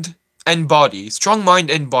mind and body.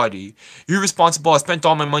 You're responsible. I spent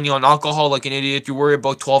all my money on alcohol like an idiot. You worry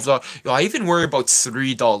about $12. Yo, I even worry about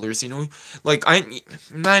 $3, Like,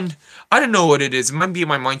 I don't know what it is. It might be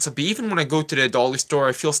my mindset, but even when I go to the dollar store,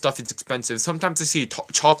 I feel stuff is expensive. Sometimes I see a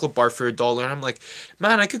chocolate bar for $1, and I'm like,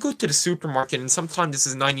 man, I could go to the supermarket, and sometimes this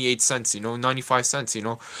is 98 cents, 95 cents,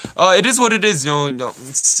 It is what it is, No,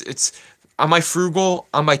 it's, am I frugal?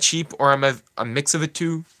 Am I cheap? Or am I a mix of it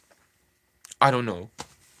too? I don't know.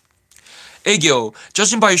 Egyo,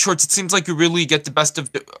 judging by your shorts, it seems like you really get the best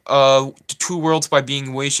of the 2 worlds by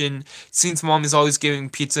being Asian. Since mom is always giving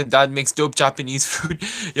pizza, dad makes dope Japanese food.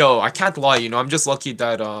 Yo, I can't lie, I'm just lucky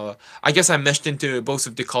that, I guess I meshed into both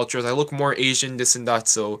of the cultures. I look more Asian, this and that,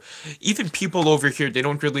 so even people over here, they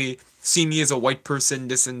don't really see me as a white person,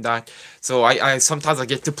 this and that. So I sometimes I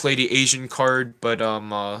get to play the Asian card, but,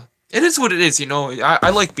 it is what it is, I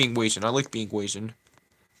like being Asian. I like being Asian.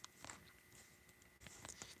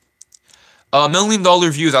 $1 million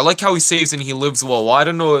views. I like how he saves and he lives well. Well, I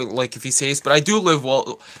don't know, like, if he saves, but I do live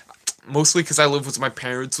well, mostly because I live with my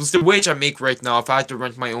parents. With the wage I make right now, if I had to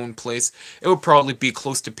rent my own place, it would probably be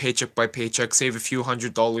close to paycheck by paycheck. Save a few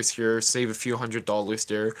 $100s here, save a few $100s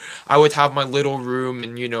there. I would have my little room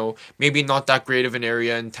and, maybe not that great of an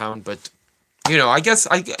area in town, but, I guess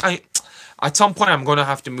I at some point I'm going to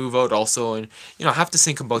have to move out also, and, I have to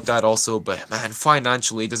think about that also, but, man,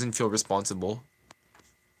 financially, it doesn't feel responsible.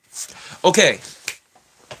 Okay.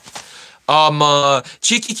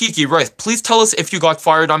 Cheeky Kiki, right? Please tell us if you got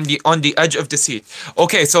fired on the edge of the seat.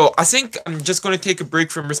 Okay, so I think I'm just gonna take a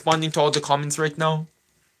break from responding to all the comments right now.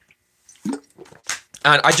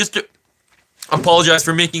 And I just apologize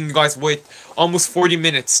for making you guys wait almost 40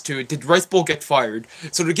 minutes to, did Rice Bowl get fired?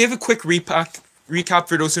 So to give a quick recap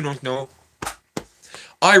for those who don't know,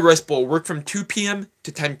 I, Rice Bowl, work from 2 p.m.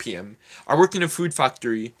 to 10 p.m. I work in a food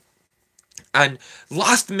factory. And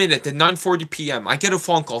last minute at 9:40 p.m., I get a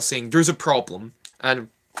phone call saying there's a problem. And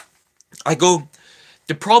I go,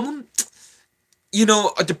 the problem?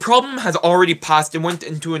 The problem has already passed. It went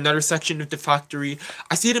into another section of the factory.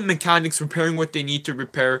 I see the mechanics repairing what they need to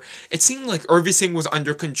repair. It seemed like everything was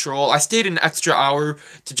under control. I stayed an extra hour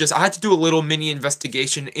I had to do a little mini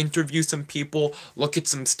investigation, interview some people, look at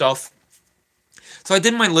some stuff. So I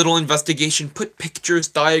did my little investigation, put pictures,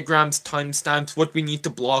 diagrams, timestamps, what we need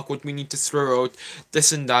to block, what we need to throw out,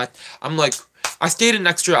 this and that. I'm like, I stayed an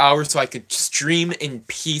extra hour so I could stream in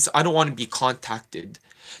peace. I don't want to be contacted.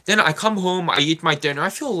 Then I come home, I eat my dinner. I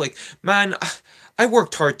feel like, man, I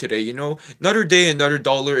worked hard today, Another day, another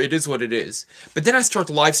dollar. It is what it is. But then I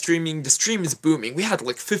start live streaming. The stream is booming. We had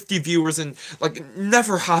like 50 viewers and like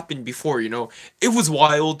never happened before. It was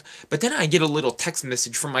wild. But then I get a little text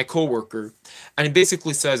message from my coworker, and it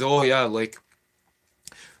basically says, "Oh yeah, like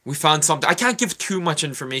we found something." I can't give too much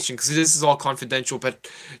information because this is all confidential, but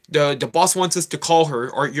the boss wants us to call her,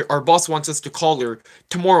 or our boss wants us to call her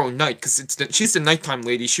tomorrow night because she's the nighttime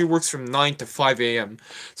lady. She works from 9 to 5 a.m.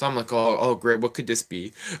 So I'm like, oh great, what could this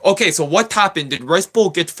be? Okay, so what happened? Did Rice Bowl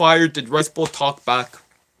get fired? Did Rice Bowl talk back?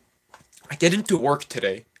 I get into work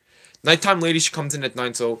today. Nighttime lady, she comes in at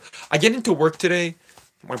 9, so I get into work today.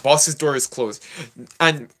 My boss's door is closed.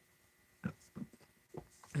 And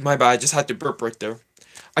my bad, I just had to burp right there.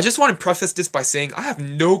 I just want to preface this by saying I have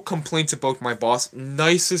no complaints about my boss.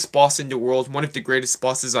 Nicest boss in the world, one of the greatest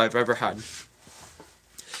bosses I've ever had.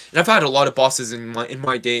 And I've had a lot of bosses in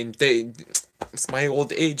my day, and it's my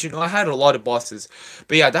old age, I had a lot of bosses.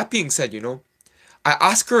 But yeah, that being said, I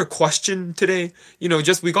asked her a question today.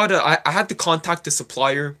 Just I had to contact the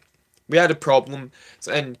supplier. We had a problem,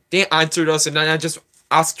 and they answered us, and then I just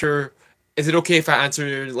asked her, "Is it okay if I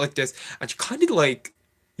answer like this?" And she kind of like,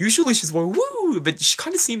 usually she's more woo, but she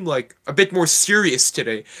kind of seemed like a bit more serious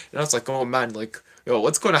today. And I was like, "Oh man, like, yo,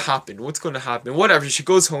 what's gonna happen? What's gonna happen? Whatever." She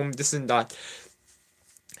goes home, this and that,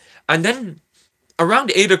 and then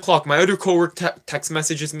around 8 o'clock, my other coworker text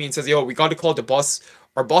messages me and says, "Yo, we got to call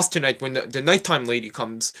our boss tonight when the nighttime lady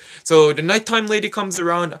comes." So the nighttime lady comes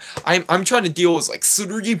around. I'm trying to deal with like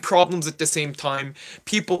 3 problems at the same time.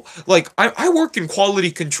 People like I work in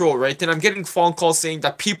quality control, right? And I'm getting phone calls saying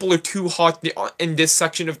that people are too hot in this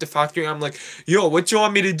section of the factory. I'm like, yo, what you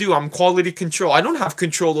want me to do? I'm quality control. I don't have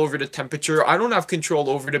control over the temperature. I don't have control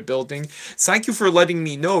over the building. Thank you for letting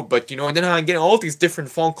me know, but and then I'm getting all these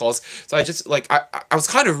different phone calls. So I just like I was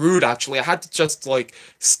kind of rude actually. I had to just like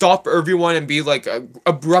stop everyone and be like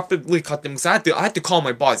abruptly cut them because I had to call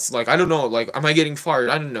my boss. Like I don't know, like am I getting fired?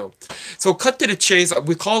 I don't know. So cut to the chase.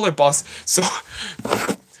 We call our boss. So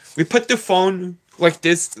we put the phone like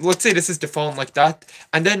this. Let's say this is the phone like that,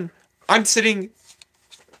 and then I'm sitting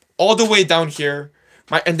all the way down here.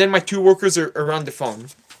 And then my 2 workers are around the phone.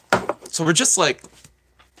 So we're just like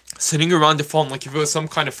sitting around the phone like if it was some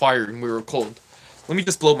kind of fire and we were cold. Let me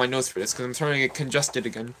just blow my nose for this because I'm starting to get congested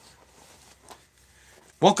again.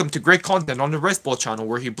 Welcome to great content on the Rice Bowl channel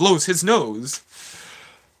where he blows his nose.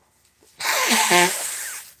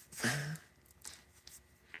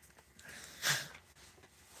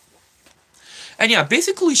 And yeah,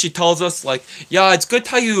 basically she tells us like, yeah, it's good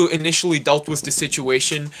how you initially dealt with the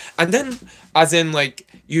situation, and then as in like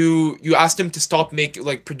you asked him to stop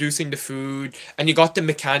producing the food, and you got the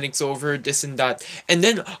mechanics over this and that, and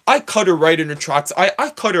then I cut her right in her tracks. I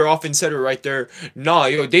cut her off and said her right there, nah,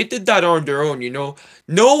 yo, they did that on their own,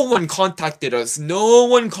 No one contacted us. No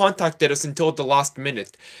one contacted us until the last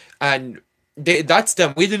minute, and that's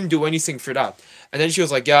them. We didn't do anything for that. And then she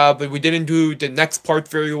was like, yeah, but we didn't do the next part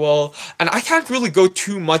very well. And I can't really go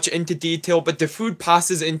too much into detail, but the food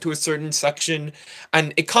passes into a certain section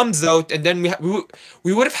and it comes out, and then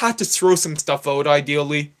we would have had to throw some stuff out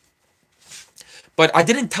ideally. But I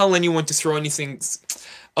didn't tell anyone to throw anything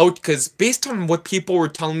out because based on what people were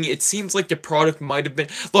telling me, it seems like the product might have been...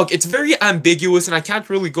 Look, it's very ambiguous and I can't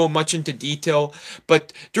really go much into detail,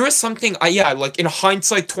 but there is something, yeah, like in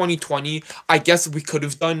hindsight 2020, I guess we could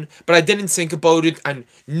have done, but I didn't think about it and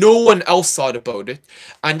no one else thought about it.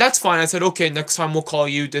 And that's fine. I said, okay, next time we'll call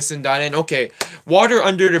you, this and that, and okay, water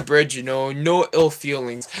under the bridge, no ill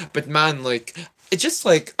feelings. But man, like, it's just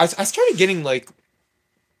like, I started getting like,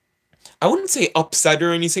 I wouldn't say upset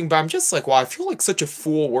or anything, but I'm just like, wow, I feel like such a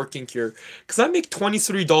fool working here. Because I make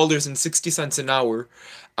 $23.60 an hour.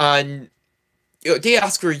 And they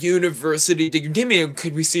ask for university. They may,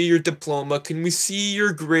 could we see your diploma? Can we see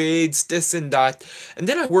your grades? This and that. And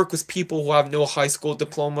then I work with people who have no high school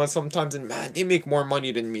diploma sometimes. And man, they make more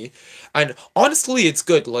money than me. And honestly, it's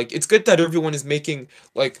good. Like, it's good that everyone is making,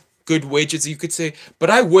 like, good wages, you could say.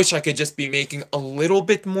 But I wish I could just be making a little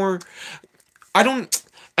bit more. I don't...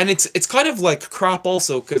 And it's kind of like crap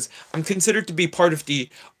also, because I'm considered to be part of the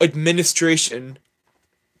administration.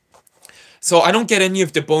 So I don't get any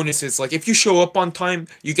of the bonuses. Like, if you show up on time,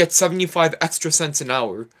 you get 75 extra cents an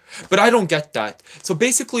hour. But I don't get that. So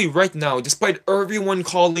basically, right now, despite everyone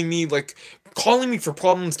calling me for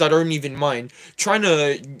problems that aren't even mine, trying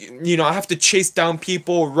to, I have to chase down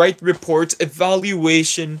people, write reports,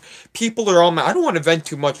 evaluation, people are all mad. I don't want to vent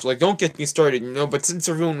too much, like, don't get me started, but since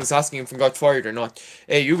everyone was asking if I got fired or not,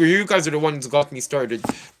 hey, you guys are the ones who got me started,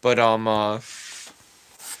 but,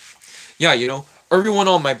 yeah, everyone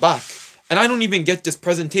on my back, And I don't even get this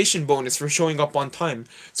presentation bonus for showing up on time.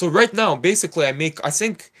 So right now, basically, I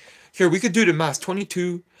think, here, we could do the math,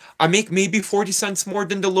 22. I make maybe 40 cents more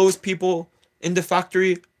than the lowest people in the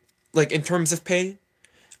factory, like, in terms of pay.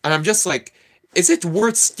 And I'm just like, is it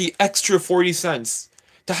worth the extra 40 cents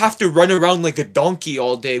to have to run around like a donkey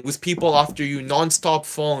all day with people after you, non-stop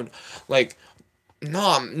phone? Like,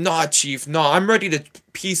 nah, chief, nah, I'm ready to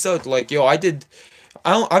peace out. Like, yo,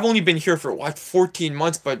 I've only been here for what, 14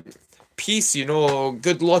 months, but peace,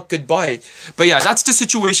 good luck, goodbye. But yeah, that's the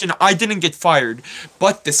situation. I didn't get fired.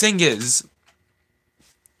 But the thing is,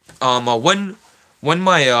 when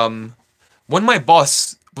my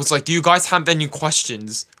boss was like, "Do you guys have any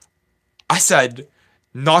questions?" I said,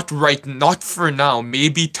 not for now,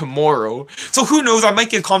 maybe tomorrow. So who knows, I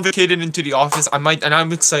might get convocated into the office, and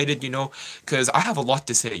I'm excited, because I have a lot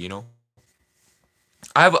to say,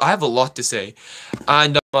 I have a lot to say.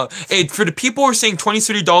 And, hey, for the people who are saying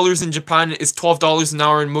 $23 in Japan is $12 an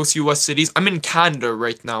hour in most US cities, I'm in Canada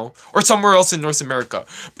right now, or somewhere else in North America.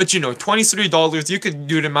 But, $23, you could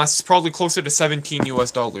do the math, it's probably closer to 17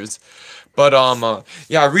 US dollars. But,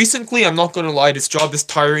 yeah, recently, I'm not gonna lie, this job is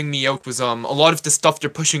tiring me out with, a lot of the stuff they're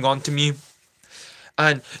pushing onto me.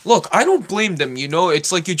 And look, I don't blame them,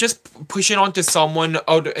 it's like you just push it onto someone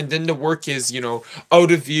out, and then the work is,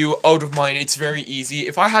 out of view, out of mind. It's very easy.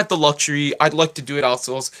 If I had the luxury, I'd like to do it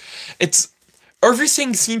outsourced.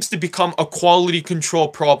 Everything seems to become a quality control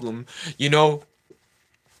problem,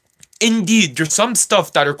 Indeed, there's some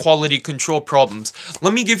stuff that are quality control problems.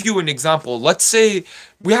 Let me give you an example. Let's say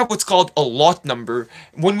we have what's called a lot number.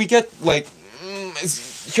 When we get, like,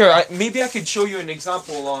 here, maybe I could show you an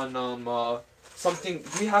example on, something.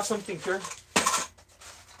 Do we have something here?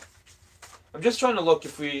 I'm just trying to look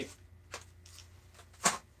if we...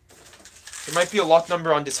 There might be a lot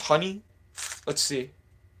number on this honey. Let's see.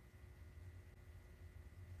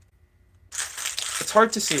 It's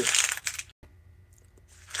hard to see.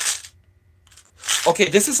 Okay,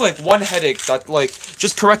 this is like one headache that, like,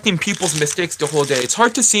 just correcting people's mistakes the whole day. It's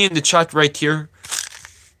hard to see in the chat right here.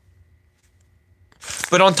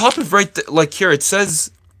 But on top of like here, it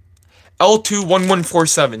says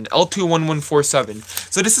L21147, L21147.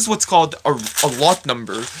 So this is what's called a lot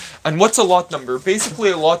number. And what's a lot number?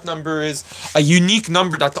 Basically, a lot number is a unique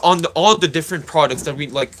number that on all the different products that we,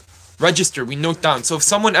 like, register, we note down. So if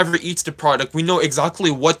someone ever eats the product, we know exactly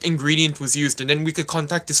what ingredient was used, and then we could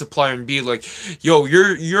contact the supplier and be like, yo,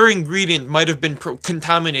 your ingredient might have been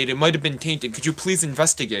contaminated, might have been tainted, could you please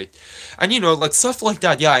investigate? And like stuff like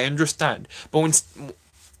that, yeah, I understand. But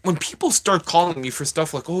when people start calling me for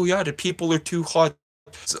stuff like, oh yeah, the people are too hot,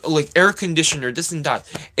 like air conditioner, this and that.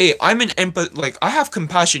 Hey, I'm an empath. Like, I have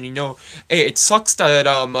compassion. Hey, it sucks that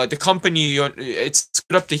the company it's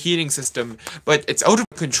screwed up the heating system, but it's out of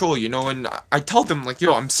control. And I tell them, like,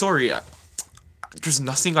 yo, I'm sorry. There's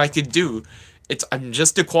nothing I could do. I'm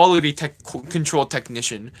just a quality control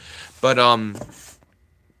technician, but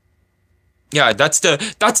yeah, that's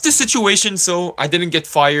the situation. So I didn't get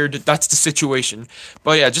fired. That's the situation.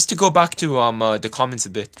 But yeah, just to go back to the comments a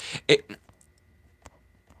bit.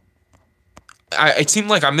 It seemed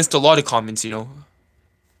like I missed a lot of comments,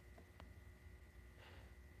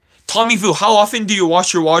 Tommy Vu, how often do you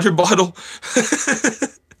wash your water bottle?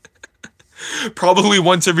 Probably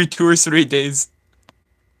once every 2 or 3 days.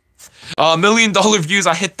 $1 million views,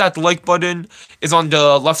 I hit that like button. Is on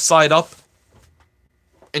the left side up.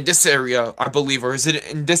 In this area, I believe. Or is it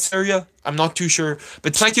in this area? I'm not too sure.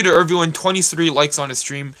 But thank you to everyone. 23 likes on a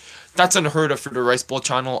stream. That's unheard of for the Rice Bowl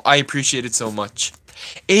channel. I appreciate it so much.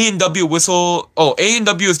 A&W whistle. Oh,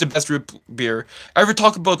 A&W is the best root beer. Ever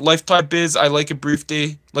talk about lifetime biz? I like a brief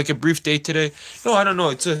day today. No, I don't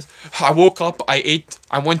know. I woke up, I ate,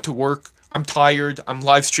 I went to work. I'm tired. I'm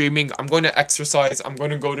live streaming. I'm going to exercise. I'm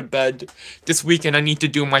going to go to bed. This weekend I need to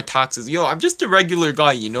do my taxes. Yo, I'm just a regular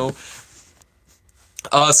guy,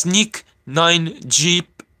 Sneak 9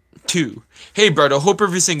 Jeep 2. Hey, brother, hope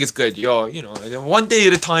everything is good. Yo, one day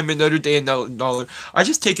at a time, another day, another. I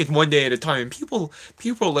just take it one day at a time. And people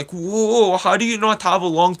are like, whoa, how do you not have a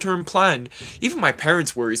long-term plan? Even my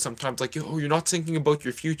parents worry sometimes, like, yo, you're not thinking about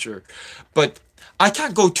your future. But I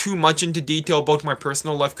can't go too much into detail about my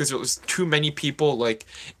personal life because there's too many people, like,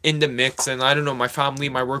 in the mix. And I don't know, my family,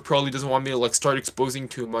 my work probably doesn't want me to, like, start exposing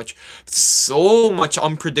too much. So much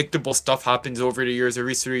unpredictable stuff happens over the years,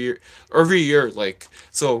 every year, like,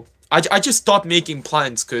 so... I just stopped making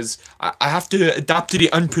plans because I have to adapt to the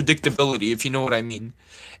unpredictability, if you know what I mean.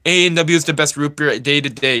 A&W is the best root beer day to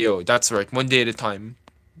day, yo. That's right, one day at a time.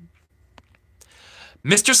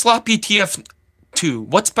 Mr. Slappy too.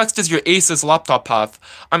 What specs does your Asus laptop have?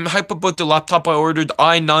 I'm hype about the laptop I ordered,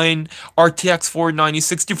 i9 RTX 490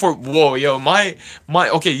 64. Whoa, yo,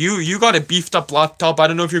 okay, you got a beefed up laptop. I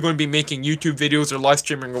don't know if you're going to be making YouTube videos or live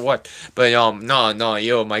streaming or what, but nah,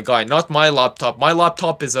 yo, my guy, not my laptop. My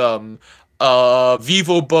laptop is VivoBook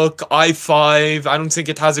i5. I don't think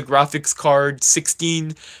it has a graphics card.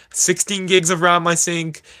 16 gigs of RAM, I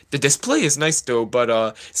think. The display is nice though, but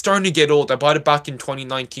it's starting to get old. I bought it back in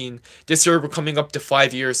 2019. This year we're coming up to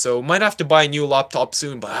 5 years, so might have to buy a new laptop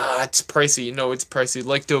soon, but it's pricey. You know, it's pricey. I'd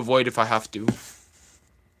like to avoid if I have to.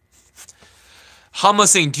 Hama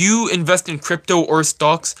saying, do you invest in crypto or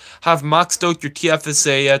stocks? Have maxed out your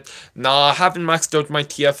TFSA yet? Nah, I haven't maxed out my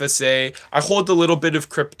TFSA. I hold a little bit of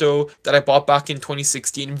crypto that I bought back in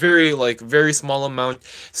 2016. Very small amount.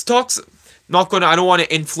 Stocks, I don't want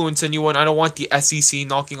to influence anyone. I don't want the SEC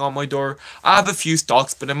knocking on my door. I have a few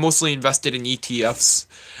stocks, but I'm mostly invested in ETFs.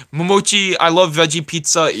 Momochi, I love veggie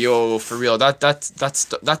pizza. Yo, for real, that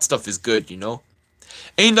stuff is good, you know?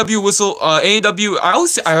 A&W whistle, A&W, I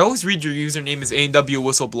always read your username as A&W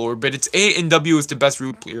whistleblower, but it's A&W is the best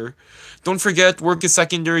root player. Don't forget, work is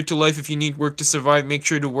secondary to life. If you need work to survive, make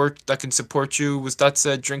sure to work that can support you. With that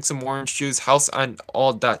said, drink some orange juice, house, and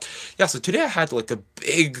all that. Yeah, so today I had like a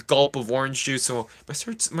big gulp of orange juice, so my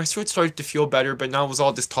throat started to feel better, but now it was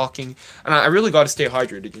all this talking, and I really gotta stay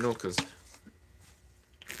hydrated, you know, because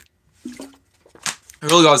I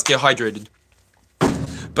really gotta stay hydrated.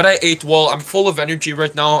 But I ate well. I'm full of energy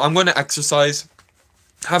right now. I'm going to exercise.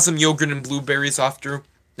 Have some yogurt and blueberries after.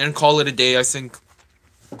 Then call it a day, I think.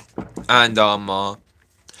 And,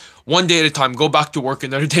 one day at a time. Go back to work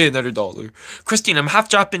another day, another dollar. Christine, I'm half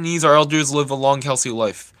Japanese. Our elders live a long, healthy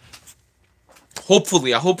life.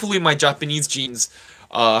 Hopefully my Japanese genes,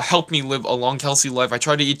 help me live a long, healthy life. I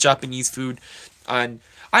try to eat Japanese food. And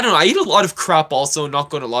I don't know, I eat a lot of crap also, not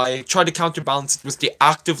gonna lie. Try to counterbalance it with the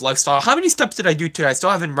active lifestyle. How many steps did I do today? I still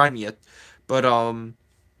haven't run yet. But,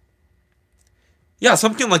 yeah,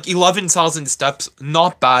 something like 11,000 steps.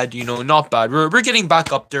 Not bad, you know, not bad. We're getting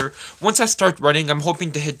back up there. Once I start running, I'm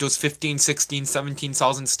hoping to hit those 15, 16,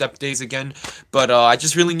 17,000 step days again. But, I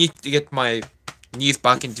just really need to get my knees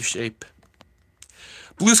back into shape.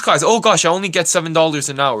 Blue skies. Oh gosh, I only get $7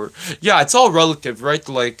 an hour. Yeah, it's all relative, right?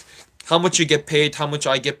 Like, how much you get paid, how much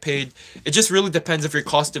I get paid. It just really depends of your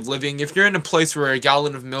cost of living. If you're in a place where a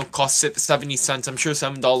gallon of milk costs 70 cents, I'm sure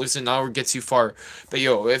 $7 an hour gets you far. But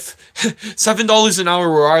yo, if $7 an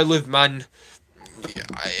hour where I live, man,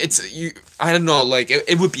 I don't know, like,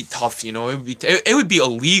 it would be tough, you know, it would be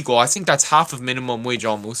illegal. I think that's half of minimum wage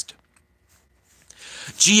almost.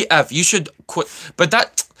 GF, you should quit. But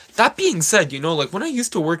that being said, you know, like, when I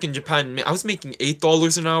used to work in Japan, I was making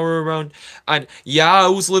 $8 an hour around, and yeah, I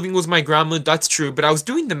was living with my grandma, that's true, but I was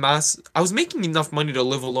doing the math, I was making enough money to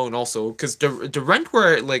live alone also, because the rent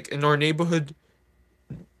where, like, in our neighborhood,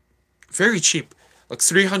 very cheap, like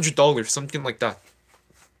 $300, something like that.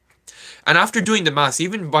 And after doing the math,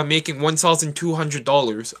 even by making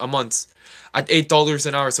 $1,200 a month at $8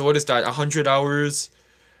 an hour, so what is that, 100 hours,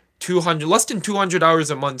 less than 200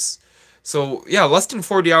 hours a month. So, yeah, less than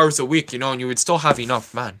 40 hours a week, you know, and you would still have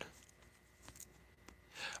enough, man.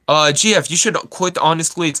 GF, you should quit,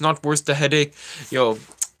 honestly, it's not worth the headache. Yo,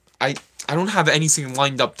 I don't have anything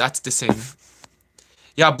lined up, that's the thing.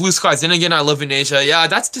 Yeah, blue skies, then again, I live in Asia. Yeah,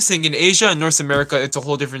 that's the thing, in Asia and North America, it's a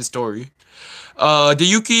whole different story. The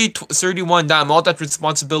Yuki 31, damn, all that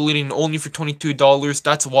responsibility and only for $22,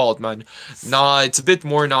 that's wild, man. Nah, it's a bit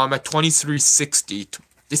more now, I'm at $23.60.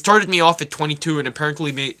 They started me off at 22 and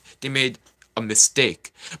apparently they made a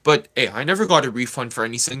mistake. But hey, I never got a refund for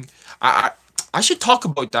anything. I should talk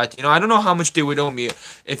about that. You know, I don't know how much they would owe me.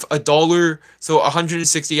 If $1, so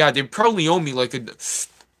 160, yeah, they probably owe me like a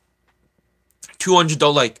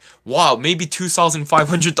 $200, like, wow, maybe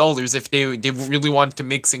 $2,500 if they really wanted to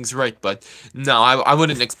make things right. But no, I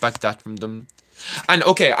wouldn't expect that from them. And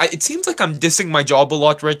okay, it seems like I'm dissing my job a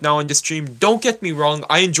lot right now in the stream. Don't get me wrong,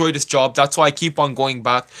 I enjoy this job, that's why I keep on going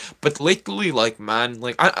back. But lately, like, man,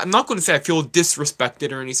 like, I'm not going to say I feel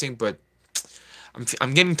disrespected or anything, but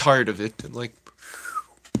I'm getting tired of it. Like,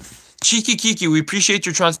 Cheeky Kiki, we appreciate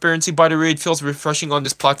your transparency. By the way, it feels refreshing on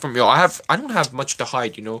this platform. Yo, I don't have much to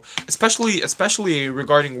hide, you know, especially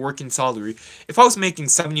regarding work and salary. If I was making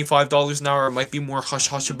 $75 an hour, I might be more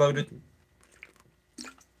hush-hush about it.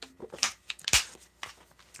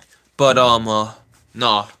 But,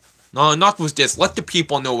 nah, not with this. Let the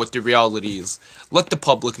people know what the reality is. Let the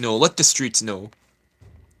public know. Let the streets know.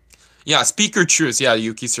 Yeah, speaker truth. Yeah,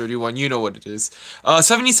 Yuki31, you know what it is.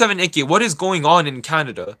 77 Icky, what is going on in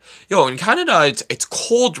Canada? Yo, in Canada, it's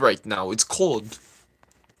cold right now. It's cold.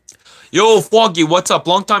 Yo, Foggy, what's up?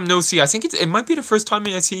 Long time no see. I think it might be the first time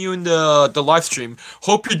I see you in the live stream.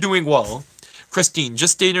 Hope you're doing well. Christine,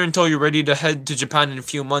 just stay there until you're ready to head to Japan in a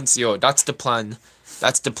few months. Yo, that's the plan.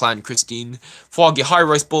 That's the plan, Christine. Foggy, hi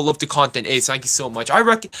Rice Bowl, love the content. Ace, thank you so much. I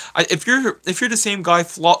reckon if you're the same guy,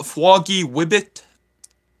 Foggy Wibbit.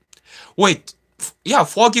 Wait, yeah,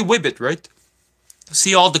 Foggy Wibbit, right?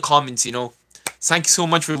 See all the comments, you know. Thank you so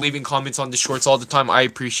much for leaving comments on the shorts all the time. I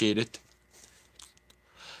appreciate it.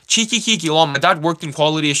 Cheeky Kiki, lol, my dad worked in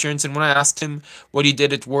quality assurance, and when I asked him what he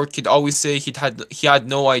did at work, he'd always say he had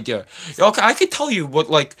no idea. Okay, I could tell you what,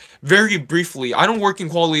 like, very briefly. I don't work in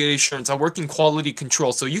quality assurance. I work in quality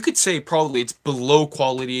control, so you could say probably it's below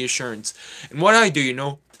quality assurance. And what I do, you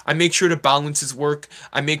know, I make sure the balances work.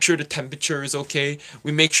 I make sure the temperature is okay.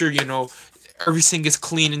 We make sure, you know, everything is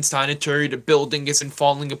clean and sanitary, the building isn't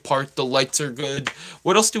falling apart, the lights are good.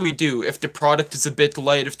 What else do we do? If the product is a bit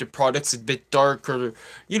light, if the product's a bit dark, or,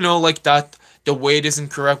 you know, like that, the weight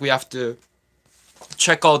isn't correct, we have to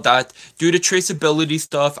check all that, do the traceability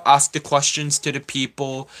stuff, ask the questions to the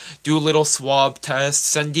people, do a little swab test,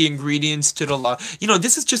 send the ingredients to the lab. You know,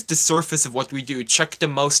 this is just the surface of what we do. Check the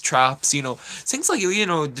mouse traps, you know, things like, you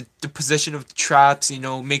know, the position of the traps, you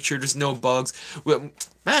know, make sure there's no bugs.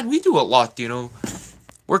 Man, we do a lot, you know.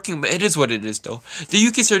 Working, it is what it is, though. The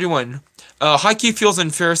UK31. High-key feels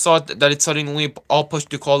unfair, thought that it suddenly all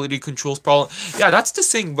pushed the quality controls problem. Yeah, that's the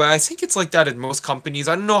thing, but I think it's like that at most companies.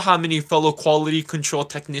 I don't know how many fellow quality control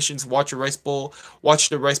technicians watch the Rice Bowl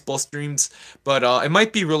streams, but it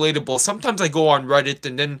might be relatable. Sometimes I go on Reddit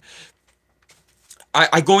and then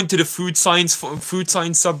I go into the food science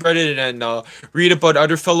subreddit and read about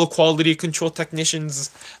other fellow quality control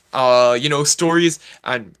technicians, you know, stories,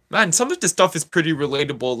 and man, some of the stuff is pretty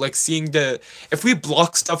relatable. Like seeing if we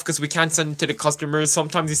block stuff because we can't send it to the customers,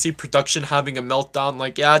 sometimes you see production having a meltdown.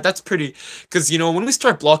 Like, yeah, that's pretty, because you know, when we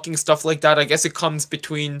start blocking stuff like that, I guess it comes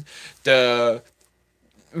between the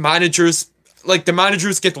managers. Like, the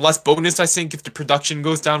managers get less bonus, I think, if the production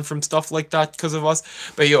goes down from stuff like that because of us.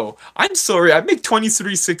 But yo, I'm sorry, I make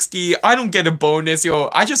 2360, I don't get a bonus,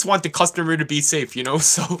 yo, I just want the customer to be safe, you know,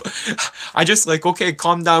 so I just like, okay,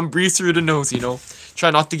 calm down, breathe through the nose, you know,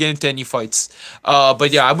 try not to get into any fights.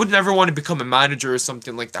 But yeah, I would never want to become a manager or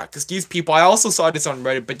something like that, because these people, I also saw this on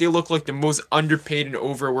Reddit, but they look like the most underpaid and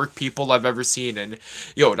overworked people I've ever seen, and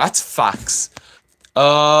yo, that's facts.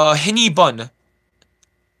 Henny Bun.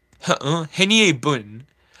 Henny Bun.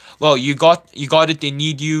 Well, you got it, they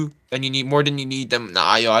need you, and you need more than you need them.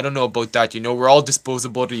 Nah, yo, I don't know about that, you know, we're all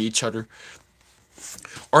disposable to each other.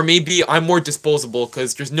 Or maybe I'm more disposable,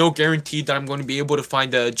 because there's no guarantee that I'm going to be able to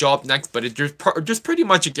find a job next, but there's pretty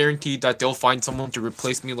much a guarantee that they'll find someone to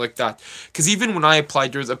replace me like that. Because even when I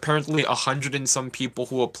applied, there's apparently 100 and some people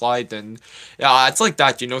who applied, and yeah, it's like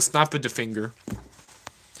that, you know, snap of the finger.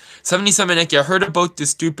 77 Nick, I heard about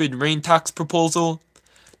this stupid rain tax proposal.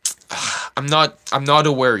 I'm not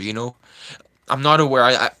aware, you know. I'm not aware.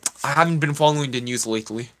 I haven't been following the news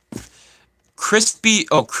lately. Crispy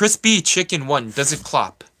chicken 1. Does it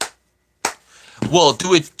clap? Well,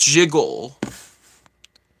 do it jiggle.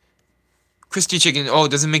 Crispy chicken. Oh,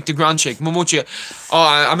 does it make the ground shake? Momochi.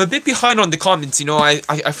 Oh, I'm a bit behind on the comments, you know.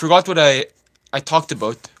 I forgot what I talked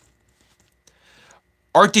about.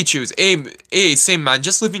 Artie choose. Hey, same man.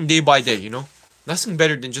 Just living day by day, you know. Nothing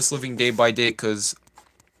better than just living day by day, because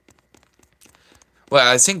well,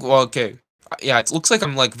 I think, well, okay. Yeah, it looks like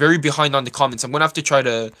I'm, like, very behind on the comments. I'm gonna have to try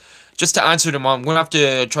to, just to answer them, I'm gonna have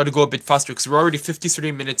to try to go a bit faster, because we're already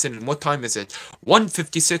 53 minutes in, and what time is it?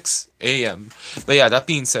 1:56 a.m. But yeah, that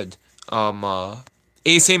being said,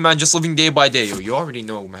 hey, same man, just living day by day, yo, you already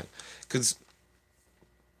know, man. Because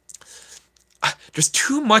there's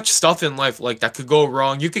too much stuff in life, like, that could go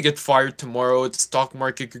wrong. You could get fired tomorrow, the stock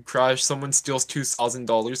market could crash, someone steals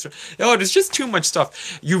 $2,000. Yo, there's just too much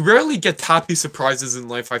stuff. You rarely get happy surprises in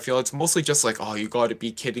life, I feel. It's mostly just like, oh, you gotta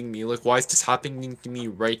be kidding me. Like, why is this happening to me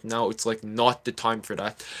right now? It's, like, not the time for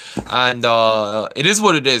that. And, it is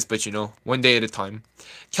what it is, but, you know, one day at a time.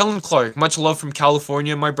 Kellen Clark, much love from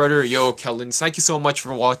California, my brother. Yo, Kellen, thank you so much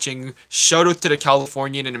for watching. Shout out to the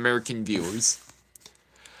Californian and American viewers.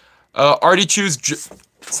 Already choose.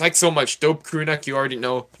 Thanks so much. Dope crewneck, you already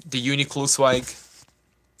know. The Uniqlo swag.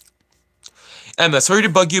 Emma, sorry to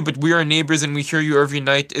bug you, but we are neighbors and we hear you every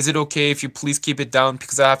night. Is it okay if you please keep it down?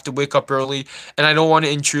 Because I have to wake up early and I don't want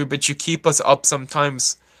to intrude, but you keep us up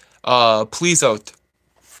sometimes. Please out.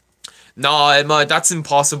 Nah, Emma, that's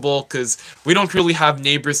impossible because we don't really have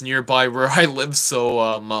neighbors nearby where I live,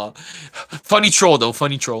 so, funny troll though,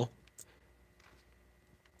 funny troll.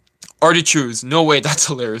 Already choose. No way, that's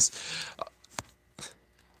hilarious.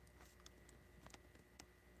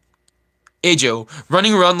 Ajo,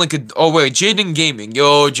 running around like a. Oh wait, Jaden Gaming.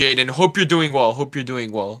 Yo, Jaden. Hope you're doing well. Hope you're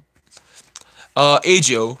doing well.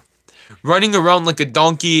 Ajo, running around like a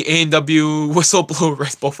donkey. A&W whistleblower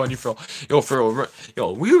rice bowl funny for all. Yo, for real.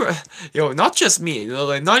 Yo, we were. Yo, not just me. You know,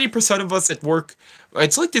 like 90% of us at work.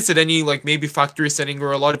 It's like this at any like maybe factory setting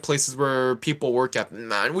or a lot of places where people work at.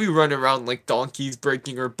 Man, we run around like donkeys,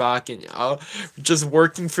 breaking our back and just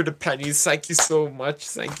working for the pennies. Thank you so much.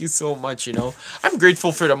 Thank you so much. You know, I'm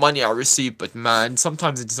grateful for the money I receive, but man,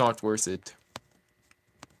 sometimes it's not worth it.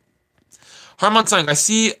 Harman Sang, I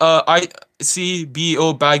see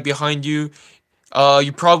BO bag behind you.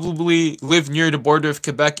 You probably live near the border of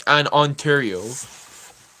Quebec and Ontario.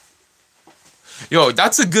 Yo,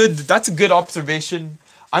 that's a good observation.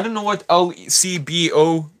 I don't know what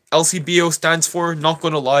LCBO stands for, not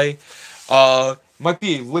gonna lie. Might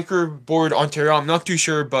be Liquor Board Ontario, I'm not too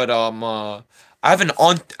sure, but I have an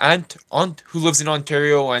aunt who lives in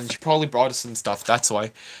Ontario and she probably brought us some stuff, that's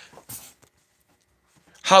why.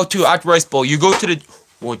 How to at Rice Bowl. You go to the.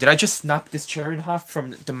 Whoa, did I just snap this chair in half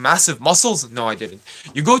from the massive muscles? No, I didn't.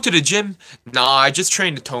 You go to the gym? Nah, I just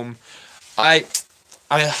trained at home. I,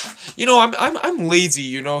 I, I'm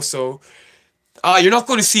lazy, so, you're not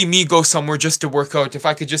going to see me go somewhere just to work out. If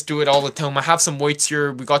I could just do it all the time. I have some weights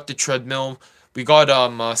here. We got the treadmill. We got,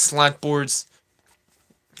 slant boards.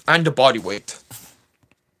 And the body weight.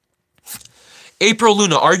 April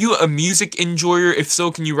Luna, are you a music enjoyer? If so,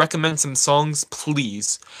 can you recommend some songs,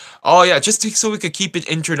 please? Oh yeah, so we could keep it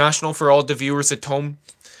international for all the viewers at home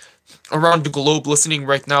around the globe listening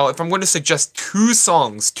right now. If I'm going to suggest two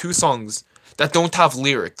songs that don't have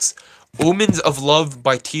lyrics, Omens of Love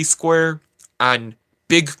by T-Square and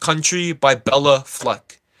Big Country by Bella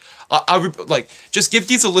Fleck. Just give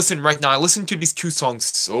these a listen right now. I listen to these two songs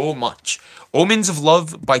so much. Omens of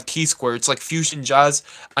Love by T-Square, it's like fusion jazz,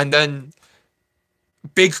 and then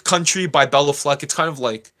Big Country by Bella Fleck. It's kind of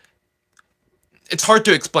like, it's hard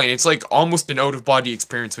to explain. It's like almost an out-of-body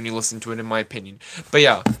experience when you listen to it, in my opinion. But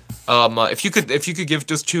yeah, if you could give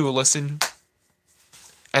those two a listen,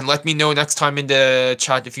 and let me know next time in the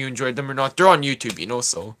chat if you enjoyed them or not. They're on YouTube,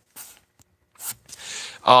 so.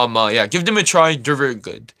 Yeah, give them a try. They're very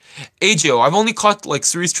good. AJO, I've only caught like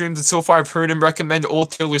 3 streams and so far I've heard him recommend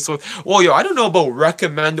old Taylor Swift. Well, yo, I don't know about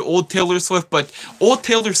recommend old Taylor Swift, but old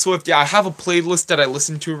Taylor Swift, yeah, I have a playlist that I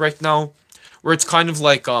listen to right now where it's kind of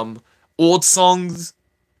like old songs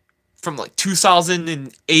from like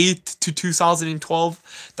 2008 to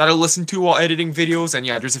 2012 that I listen to while editing videos, and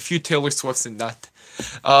yeah, there's a few Taylor Swifts in that.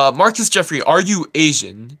 Marcus Jeffrey, are you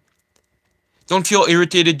Asian? Don't feel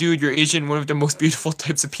irritated, dude. You're Asian, one of the most beautiful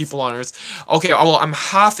types of people on earth. Okay, well, I'm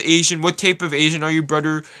half Asian. What type of Asian are you,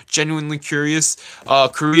 brother? Genuinely curious.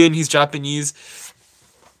 Korean, he's Japanese.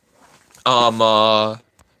 Sorry,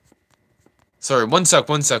 one sec.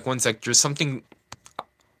 There's something...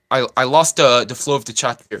 I lost the flow of the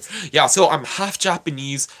chat here. Yeah, so I'm half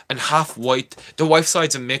Japanese and half white. The wife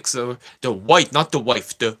side's a mix of... The white, not the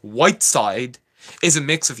wife. The white side is a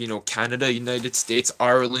mix of, Canada, United States,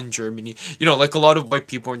 Ireland, Germany. Like a lot of white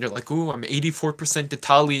people, and they're like, ooh, I'm 84%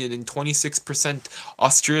 Italian and 26%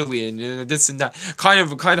 Australian, this and that. Kind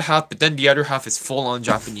of half, but then the other half is full-on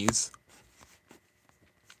Japanese.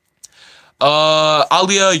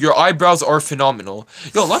 Alia, your eyebrows are phenomenal.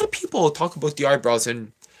 Yo, a lot of people talk about the eyebrows,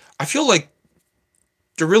 and I feel like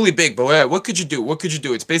they're really big, but yeah, what could you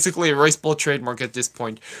do? It's basically a rice bowl trademark at this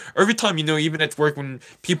point. Every time, even at work, when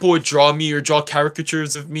people would draw me or draw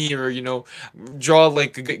caricatures of me or, draw,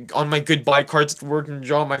 like, on my goodbye cards at work and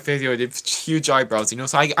draw my face, it's huge eyebrows,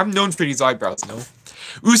 so I'm known for these eyebrows,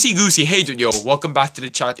 Oosey Goosey, hey, dude, yo, welcome back to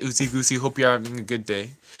the chat, Oosey Goosey, hope you're having a good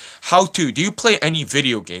day. Do you play any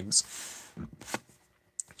video games?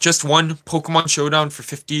 Just one, Pokemon Showdown for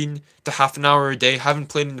 15 to half an hour a day. Haven't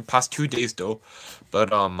played in the past 2 days, though. But,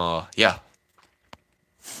 yeah.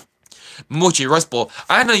 Momochi, Rice Bowl.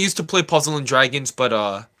 I used to play Puzzle and Dragons, but,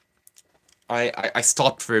 I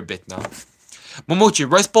stopped for a bit now. Momochi,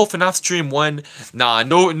 Rice Bowl FNAF stream 1. Nah,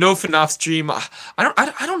 no FNAF stream. I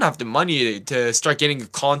don't have the money to start getting a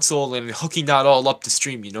console and hooking that all up to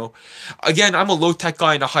stream, Again, I'm a low-tech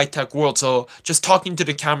guy in a high-tech world, so just talking to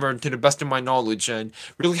the camera and to the best of my knowledge and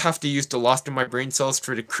really have to use the last of my brain cells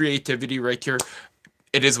for the creativity right here.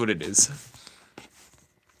 It is what it is.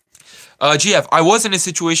 GF, I was in a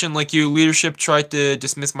situation like you. Leadership tried to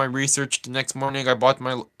dismiss my research. The next morning, I bought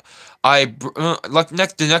my...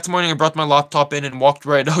 the next morning, I brought my laptop in and walked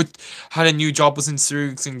right out. Had a new job, was in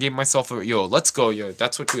Sirius, and gave myself a... Yo, let's go, yo.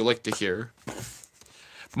 That's what we like to hear.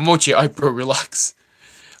 Mochi, bro, relax.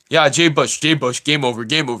 Yeah, J Bush, game over.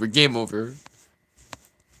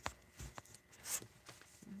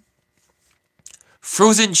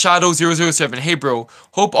 Frozen Shadow 007. Hey bro,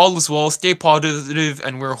 hope all is well. Stay positive,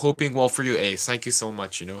 and we're hoping well for you. Ace. Thank you so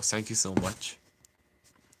much. Thank you so much.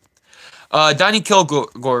 Danny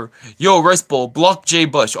Kilgore, yo, Rice Bowl, block Jay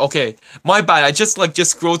Bush. Okay, my bad. I just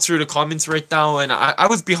scrolled through the comments right now, and I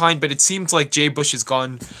was behind, but it seems like Jay Bush is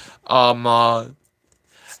gone. Um, uh,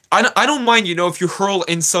 I don't mind, if you hurl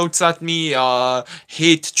insults at me,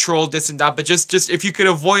 hate, troll, this and that, but just if you could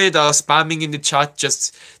avoid spamming in the chat,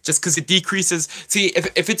 just because it decreases. See,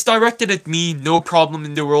 if it's directed at me, no problem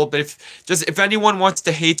in the world. But if anyone wants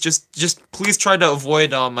to hate, just please try to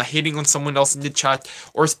avoid hating on someone else in the chat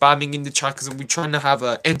or spamming in the chat, because we're trying to have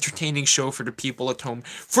a entertaining show for the people at home,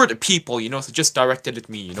 for the people, so just direct it at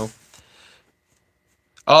me.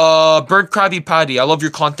 Bird Krabby Patty, I love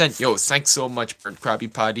your content. Yo, thanks so much, Bird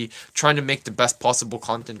Krabby Patty. Trying to make the best possible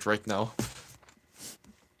content right now.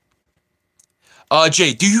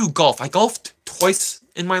 Jay, do you golf? I golfed twice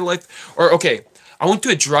in my life. Or, okay, I went to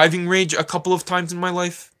a driving range a couple of times in my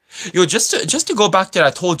life. Yo, just to go back to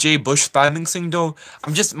that whole Jay Bush spamming thing, though,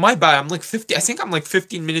 my bad, I'm like 50, I think I'm like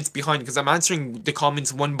 15 minutes behind, because I'm answering the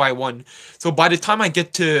comments one by one. So by the time I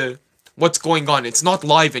get to what's going on, it's not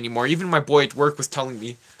live anymore. Even my boy at work was telling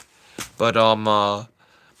me. But,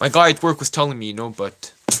 my guy at work was telling me,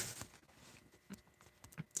 but...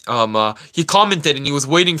 he commented and he was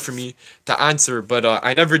waiting for me to answer, but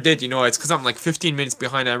I never did, it's because I'm like 15 minutes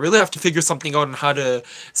behind. I really have to figure something out on how to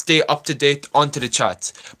stay up to date onto the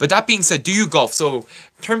chats. But that being said, do you golf? So,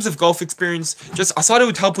 in terms of golf experience, I thought it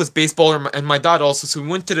would help with baseball, and my dad also, so we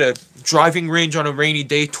went to the driving range on a rainy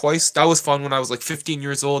day twice. That was fun when I was like 15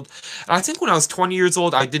 years old. And I think when I was 20 years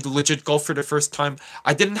old, I did legit golf for the first time.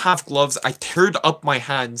 I didn't have gloves. I teared up my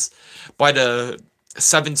hands by the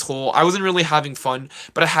 7th hole. I wasn't really having fun,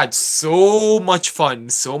 but I had so much fun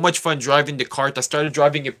driving the cart. I started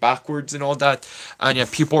driving it backwards and all that, and yeah,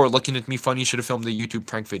 people were looking at me funny. Should have filmed the YouTube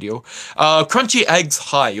prank video. Crunchy Eggs,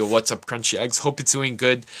 hi, yo, what's up, Crunchy Eggs? Hope it's doing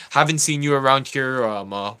good. Haven't seen you around here.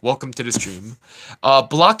 Welcome to the stream.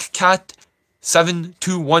 Black Cat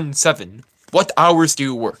 7217, what hours do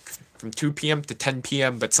you work? From 2 p.m. to 10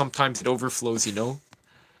 p.m., but sometimes it overflows,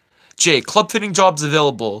 Jay, club fitting jobs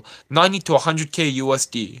available, 90 to 100k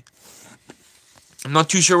USD. I'm not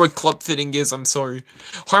too sure what club fitting is, I'm sorry.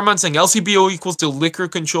 Harman saying LCBO equals the Liquor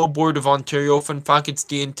Control Board of Ontario. Fun fact, it's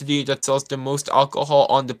the entity that sells the most alcohol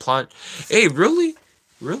on the planet. Hey, really?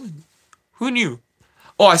 Really? Who knew?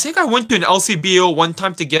 Oh, I think I went to an LCBO one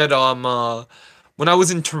time to get, when I was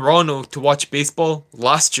in Toronto to watch baseball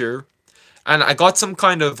last year. And I got some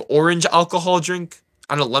kind of orange alcohol drink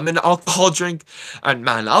and a lemon alcohol drink, and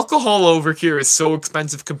man, alcohol over here is so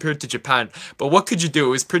expensive compared to Japan, but what could you do? It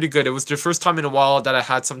was pretty good. It was the first time in a while that I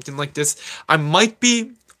had something like this. I might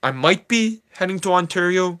be heading to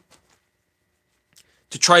Ontario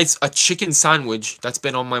to try a chicken sandwich. That's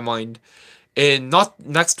been on my mind. Not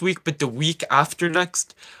next week, but the week after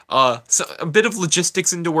next. So a bit of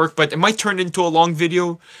logistics into work, but it might turn into a long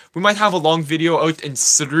video. We might have a long video out in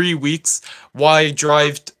 3 weeks. Why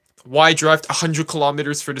I drive 100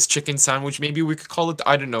 kilometers for this chicken sandwich? Maybe we could call it,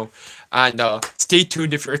 I don't know. And stay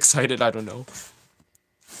tuned if you're excited, I don't know.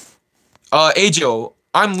 Ajo,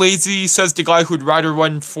 I'm lazy, says the guy who'd rather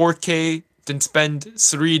run 4K than spend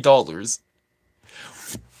 $3.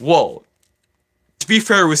 Whoa. To be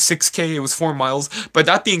fair, it was 6K, it was 4 miles. But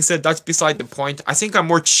that being said, that's beside the point. I think I'm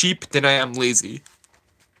more cheap than I am lazy.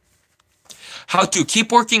 How to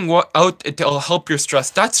keep working out, it'll help your stress.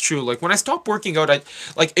 That's true. Like, when I stop working out,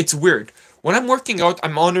 it's weird. When I'm working out,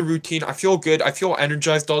 I'm on a routine. I feel good. I feel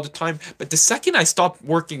energized all the time. But the second I stop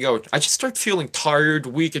working out, I just start feeling tired,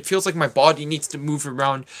 weak. It feels like my body needs to move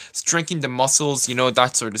around, strengthen the muscles,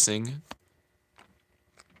 that sort of thing.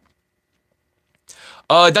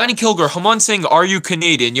 Danny Kilgore, Haman saying, are you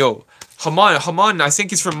Canadian? Yo, Haman, I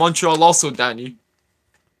think he's from Montreal also, Danny.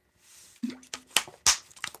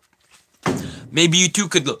 Maybe you two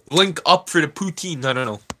could link up for the poutine. I don't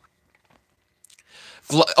know.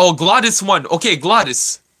 Gladys won. Okay,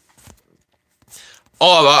 Gladys.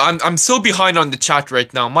 Oh, I'm so behind on the chat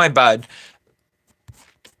right now. My bad.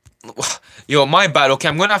 Yo, my bad. Okay,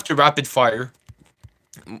 I'm going after rapid fire.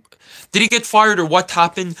 Did he get fired or what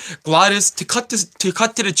happened? Gladys, to cut to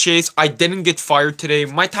the chase, I didn't get fired today.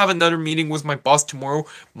 Might have another meeting with my boss tomorrow.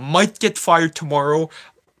 Might get fired tomorrow.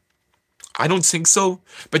 I don't think so,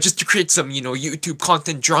 but just to create some, YouTube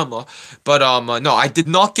content drama. But, no, I did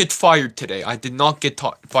not get fired today. I did not get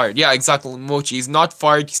fired. Yeah, exactly, Mochi. He's not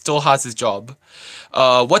fired. He still has his job.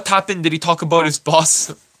 What happened? Did he talk about his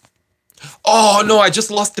boss? Oh, no, I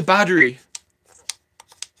just lost the battery.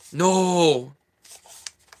 No.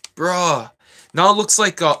 Bruh. Now it looks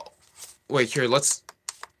like, wait, here, let's...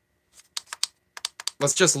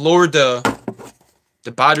 Let's just lower the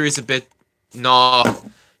batteries a bit. Nah,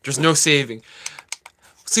 there's no saving.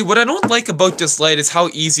 See, what I don't like about this light is how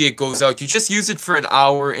easy it goes out. You just use it for an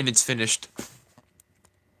hour and it's finished.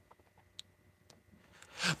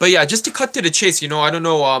 But yeah, just to cut to the chase, you know, I don't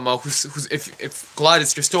know if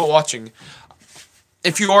Gladys, you're still watching.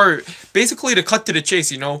 If you are, basically to cut to the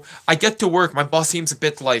chase, you know, I get to work, my boss seems a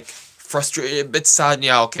bit like frustrated, a bit sad.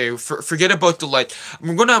 Yeah, okay, forget about the light.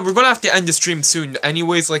 We're gonna have to end the stream soon.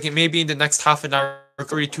 Anyways, like it may be in the next half an hour,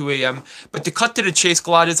 2 a.m. But to cut to the chase,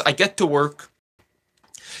 Gladys, I get to work.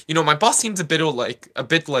 You know, my boss seems a bit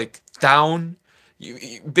like down.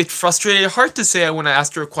 A bit frustrated. Hard to say when I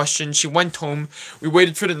asked her a question. She went home. We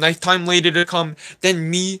waited for the nighttime lady to come. Then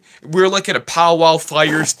me, we were like at a powwow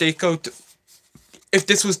fire stakeout. If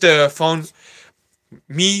this was the phone,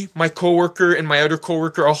 me, my coworker, and my other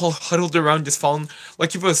coworker all huddled around this phone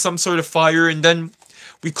like if it was some sort of fire. And then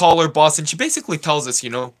we call our boss, and she basically tells us,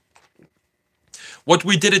 you know, what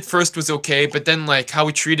we did at first was okay, but then, like, how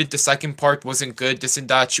we treated the second part wasn't good, this and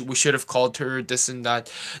that, we should have called her, this and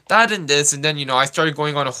that, that and this, and then, you know, I started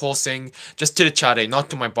going on a whole thing, just to the chat,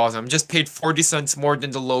 not to my boss. I'm just paid 40 cents more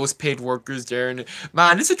than the lowest paid workers there, and,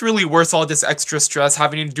 man, is it really worth all this extra stress,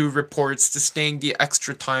 having to do reports, to staying the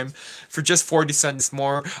extra time, for just 40 cents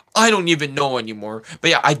more? I don't even know anymore.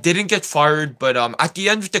 But yeah, I didn't get fired, but, at the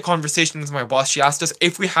end of the conversation with my boss, she asked us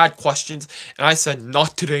if we had questions, and I said,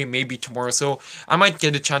 not today, maybe tomorrow, so I might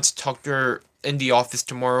get a chance to talk to her in the office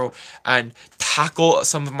tomorrow and tackle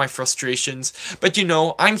some of my frustrations. But you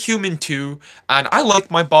know, I'm human too, and I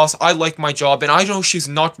like my boss, I like my job, and I know she's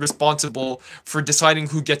not responsible for deciding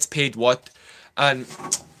who gets paid what. And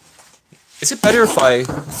is it better if I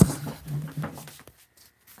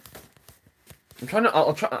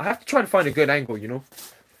have to try to find a good angle, you know?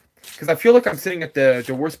 Because I feel like I'm sitting at the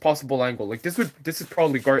worst possible angle. Like this is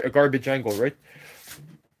probably a garbage angle, right?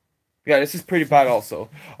 Yeah, this is pretty bad also.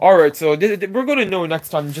 Alright, so we're gonna know next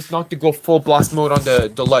time just not to go full blast mode on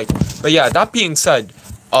the light. But yeah, that being said,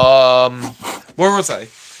 where was I?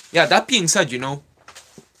 Yeah, that being said, you know,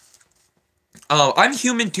 I'm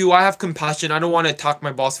human too, I have compassion, I don't want to attack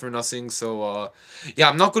my boss for nothing, so, yeah,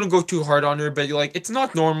 I'm not gonna go too hard on her, but, like, it's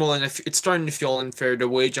not normal, and it's starting to feel unfair, the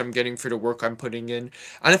wage I'm getting for the work I'm putting in.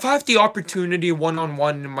 And if I have the opportunity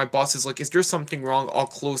one-on-one, and my boss is like, is there something wrong, I'll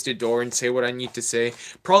close the door and say what I need to say.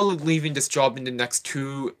 Probably leaving this job in the next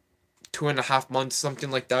 2.5 months,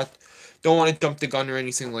 something like that. Don't want to dump the gun or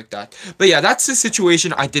anything like that. But yeah, that's the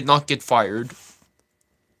situation. I did not get fired.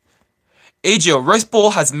 AJ, Rice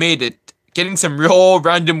Bowl has made it. Getting some real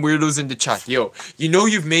random weirdos in the chat. Yo, you know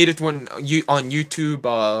you've made it when you on YouTube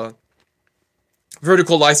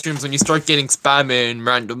vertical live streams when you start getting spam and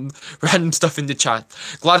random stuff in the chat.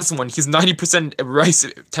 Gladys one, he's 90% rice,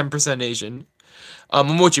 10% Asian.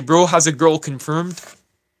 Momochi, bro has a girl confirmed.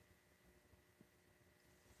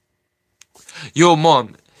 Yo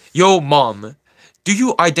mom, do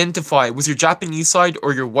you identify with your Japanese side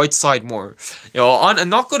or your white side more? You know, I'm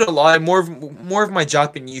not gonna lie, more of my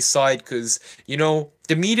Japanese side, because, you know,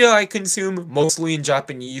 the media I consume, mostly in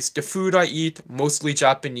Japanese, the food I eat, mostly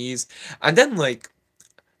Japanese, and then, like,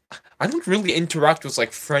 I don't really interact with,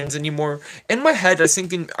 like, friends anymore. In my head, I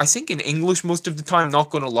think in English most of the time, not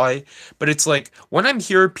gonna lie. But it's like, when I'm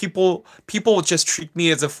here, people just treat me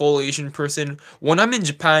as a full Asian person. When I'm in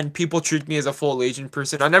Japan, people treat me as a full Asian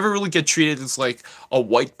person. I never really get treated as, like, a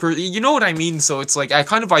white person. You know what I mean? So it's like, I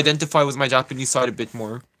kind of identify with my Japanese side a bit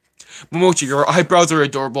more. Momochi, your eyebrows are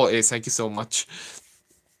adorable. Ace, thank you so much.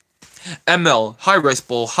 ML, hi Rice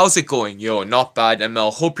Bowl, how's it going? Yo, not bad,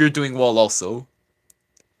 ML. Hope you're doing well also.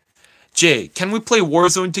 Jay, can we play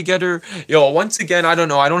Warzone together? Yo, once again, I don't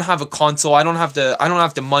know. I don't have a console. I don't have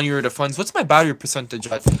the money or the funds. What's my battery percentage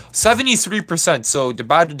at? 73%. So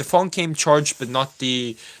the phone came charged, but not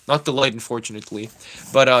the light, unfortunately.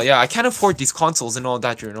 But yeah, I can't afford these consoles and all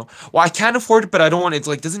that, you know. Well, I can afford it, but I don't want it.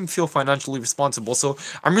 Like, doesn't feel financially responsible. So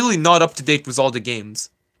I'm really not up to date with all the games.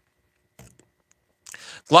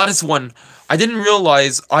 Gladys one, I didn't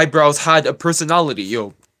realize eyebrows had a personality.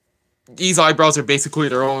 Yo. These eyebrows are basically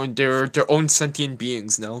their own sentient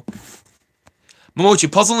beings now.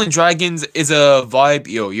 Momochi, Puzzle and Dragons is a vibe.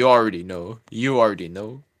 Yo, you already know.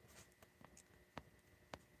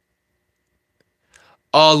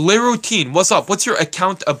 Leroutine, what's up? What's your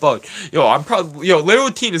account about? Yo,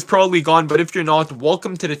 Leroutine is probably gone, but if you're not,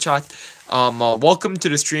 welcome to the chat. Welcome to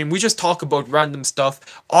the stream. We just talk about random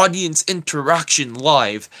stuff, audience interaction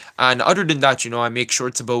live, and other than that, you know, I make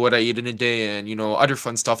shorts about what I eat in a day, and, you know, other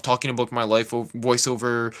fun stuff, talking about my life,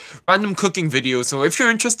 voiceover, random cooking videos. So if you're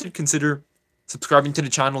interested, consider subscribing to the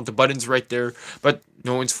channel. The button's right there, but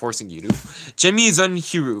no one's forcing you to. Jimmy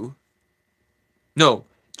Zunhiru. No,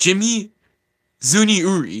 Jimmy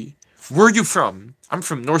Zuniuri. Where are you from? I'm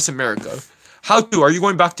from North America. How to? Are you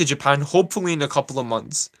going back to Japan? Hopefully in a couple of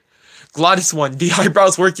months. Gladys 1. The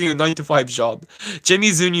eyebrows working a 9 to 5 job. Jimmy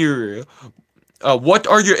Zuniuri. What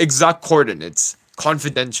are your exact coordinates?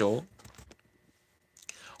 Confidential.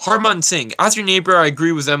 Harman Singh, as your neighbor, I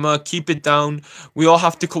agree with Emma. Keep it down. We all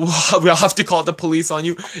have to we all have to call the police on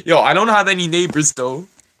you. Yo, I don't have any neighbors though.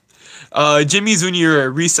 Jimmy Junior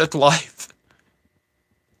reset live.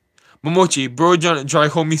 Momochi, bro, dry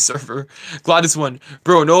homie server. Gladys 1,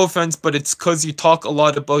 bro, no offense, but it's cause you talk a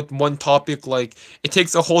lot about one topic. Like it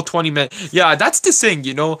takes a whole 20 minutes. Yeah, that's the thing,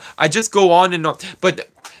 you know. I just go on and on, but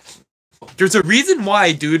there's a reason why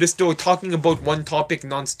I do this though, talking about one topic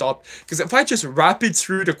nonstop. Because if I just rapid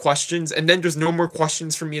through the questions and then there's no more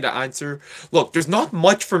questions for me to answer, look, there's not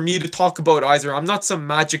much for me to talk about either. I'm not some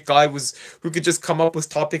magic guy who could just come up with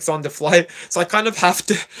topics on the fly. So I kind of have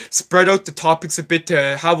to spread out the topics a bit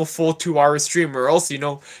to have a full 2 hour stream, or else, you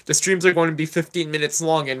know, the streams are going to be 15 minutes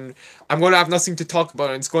long and I'm going to have nothing to talk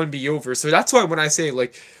about and it's going to be over. So that's why when I say,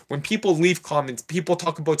 like, when people leave comments, people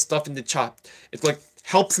talk about stuff in the chat, it's like,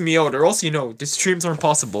 helps me out, or else, you know, the streams aren't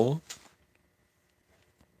possible.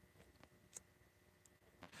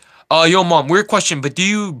 Yo mom, weird question, but do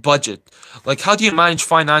you budget? Like, how do you manage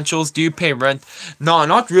financials? Do you pay rent? No,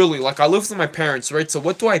 not really. Like, I live with my parents, right? So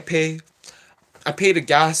what do I pay? I pay the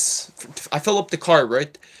gas. I fill up the car,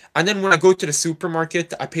 right? And then when I go to the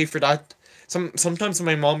supermarket, I pay for that. Sometimes when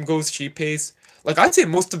my mom goes, she pays. Like, I'd say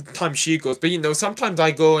most of the time she goes, but you know, sometimes I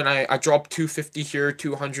go and I drop 250 here,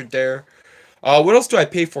 200 there. What else do I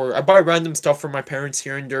pay for? I buy random stuff for my parents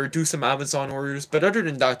here and there, do some Amazon orders, but other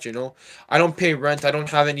than that, you know, I don't pay rent, I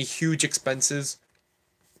don't have any huge expenses.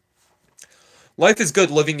 Life is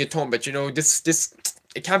good living at home, but you know,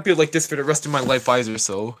 it can't be like this for the rest of my life either,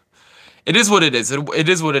 so. It is what it is, it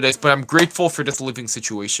is what it is, but I'm grateful for this living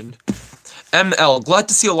situation. ML, glad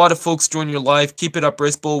to see a lot of folks join your live. Keep it up,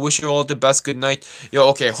 Race Bull. Wish you all the best. Good night. Yo,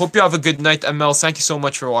 okay, hope you have a good night, ML. Thank you so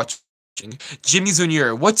much for watching. Jimmy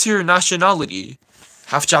Junior, what's your nationality?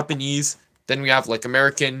 Half Japanese, then we have like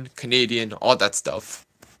American, Canadian, all that stuff.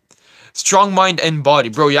 Strong mind and body,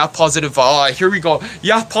 bro. Yeah, positive. Here we go.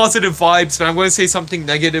 Yeah, positive vibes. But I'm gonna say something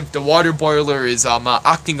negative. The water boiler is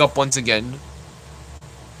acting up once again.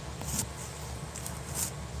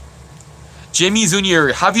 Jimmy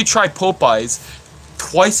Junior, have you tried Popeyes?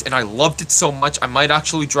 Twice, and I loved it so much. I might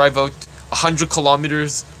actually drive out 100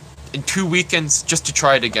 kilometers in 2 weekends just to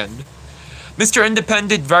try it again. Mr.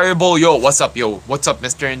 Independent Variable, yo, what's up, yo? What's up,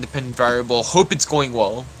 Mr. Independent Variable? Hope it's going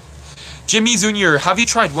well. Jimmy Junior, have you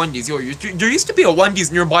tried Wendy's? Yo, there used to be a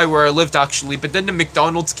Wendy's nearby where I lived, actually, but then the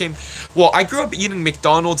McDonald's came. Well, I grew up eating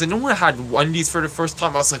McDonald's, and then when I had Wendy's for the first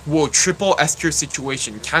time, I was like, whoa, triple S tier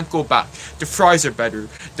situation, can't go back. The fries are better.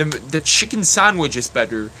 The chicken sandwich is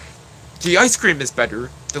better. The ice cream is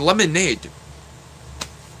better. The lemonade.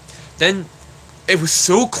 Then, it was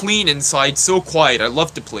so clean inside, so quiet. I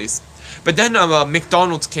loved the place. But then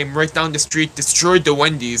McDonald's came right down the street, destroyed the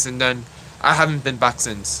Wendy's, and then I haven't been back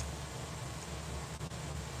since.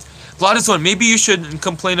 Gladys 1, maybe you shouldn't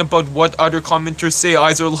complain about what other commenters say.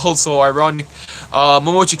 Eyes are a little so ironic.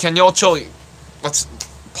 Momochi, can y'all chill? Let's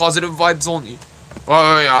positive vibes only.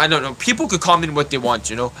 I don't know. People could comment what they want,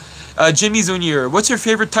 you know. Jimmy Junior, what's your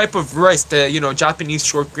favorite type of rice? The, you know, Japanese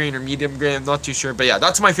short grain or medium grain? I'm not too sure, but yeah,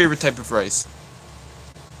 that's my favorite type of rice.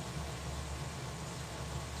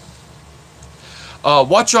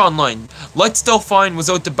 Watch online. Light still fine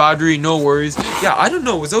without the battery, no worries. Yeah, I don't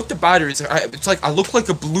know, without the batteries, it's like I look like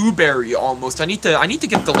a blueberry almost. I need to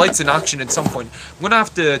get the lights in action at some point. I'm gonna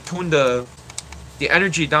have to tone the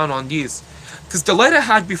energy down on these, because the light I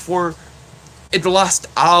had before, it lasts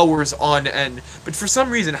hours on end. But for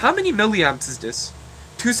some reason, how many milliamps is this?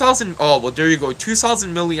 2000. Oh well, there you go.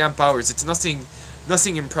 2000 milliamp hours. It's nothing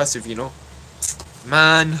impressive, you know.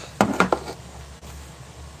 Man.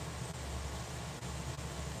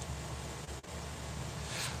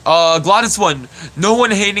 Gladys 1, no one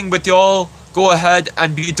hating, but y'all go ahead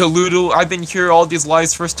and be deluded. I've been here all these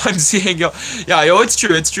lives, first time seeing yo. Yeah, yo, it's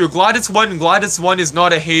true. Gladys 1 is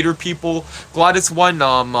not a hater, people. Gladys 1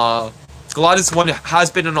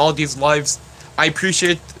 has been in all these lives. I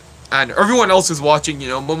appreciate, and everyone else is watching, you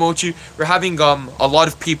know, Momochi. We're having a lot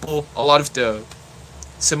of people, a lot of the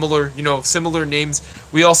similar names.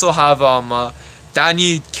 We also have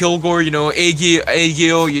Danny Kilgore, you know,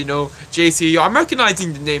 Agio, you know, JC. I'm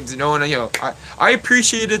recognizing the names, you know, and you know, I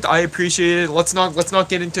appreciate it. Let's not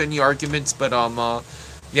get into any arguments, but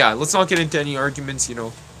yeah, let's not get into any arguments, you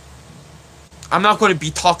know. I'm not going to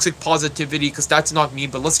be toxic positivity because that's not me,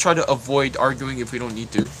 but let's try to avoid arguing if we don't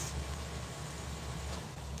need to.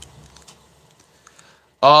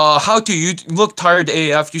 How to you look tired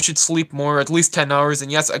AF? You should sleep more, at least 10 hours.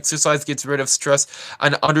 And yes, exercise gets rid of stress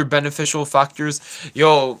and other beneficial factors.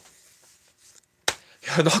 Yo,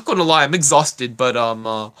 I'm not gonna lie, I'm exhausted, but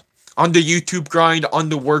on the YouTube grind, on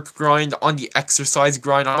the work grind, on the exercise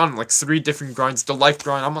grind, I'm on like 3 different grinds. The life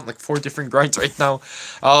grind, I'm on like 4 different grinds right now.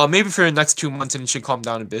 Maybe for the next 2 months, and it should calm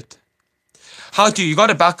down a bit. How do you got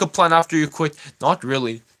a backup plan after you quit? Not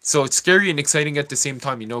really. So it's scary and exciting at the same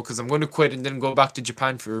time, you know, because I'm going to quit and then go back to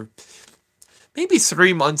Japan for maybe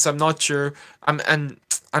 3 months. I'm not sure. And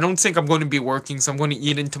I don't think I'm going to be working, so I'm going to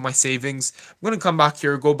eat into my savings. I'm going to come back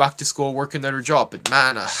here, go back to school, work another job. But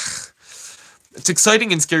man, it's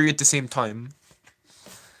exciting and scary at the same time.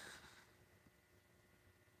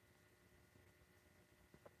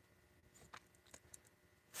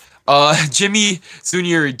 Jimmy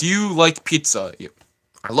Junior, do you like pizza? Yeah,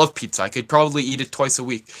 I love pizza. I could probably eat it twice a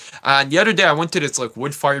week. And the other day I went to this like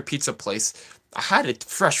wood fire pizza place. I had it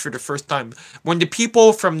fresh for the first time. When the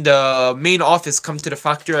people from the main office come to the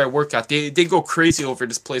factory I work at, they go crazy over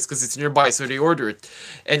this place because it's nearby, so they order it.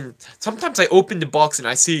 And sometimes I open the box and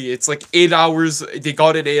I see it's like 8 hours. They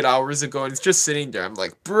got it 8 hours ago, and it's just sitting there. I'm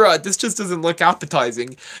like, bruh, this just doesn't look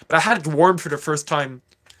appetizing. But I had it warm for the first time.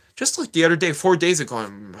 Just like the other day, 4 days ago,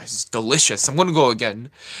 it's delicious. I'm gonna go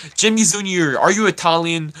again. Jimmy Junior, are you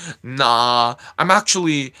Italian? Nah, I'm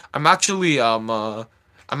actually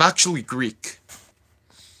Greek.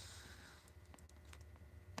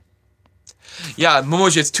 Yeah,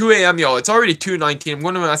 Momoji, it's 2 a.m. yo. It's already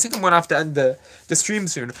 2:19. I think I'm gonna have to end the stream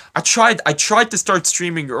soon. I tried to start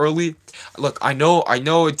streaming early. Look, I know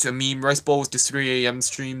it's a meme. Rice Bowl with the 3 a.m.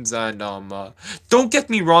 streams, and don't get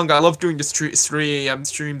me wrong, I love doing the 3 a.m.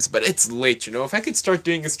 streams, but it's late, you know. If I could start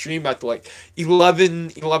doing a stream at like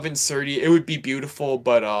 11:30, it would be beautiful,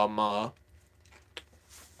 but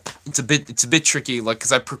it's a bit tricky, like,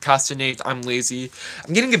 because I procrastinate, I'm lazy.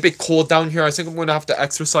 I'm getting a bit cold down here. I think I'm gonna have to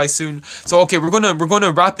exercise soon. So okay, we're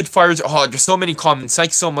gonna rapid fire. Oh, there's so many comments.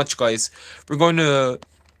 Thanks so much, guys. We're gonna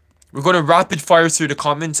rapid fire through the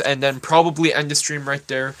comments and then probably end the stream right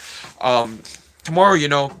there. Tomorrow, you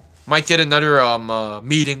know, might get another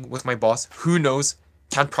meeting with my boss. Who knows?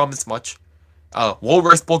 Can't promise much. Will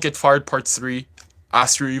Rice Bowl get fired? Part 3.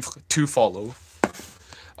 Asterisk to follow.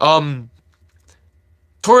 Um.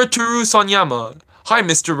 Toraturu Sanyama. Hi,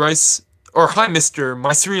 Mr. Rice. Or, hi, Mr.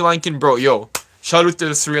 My Sri Lankan bro. Yo, shout out to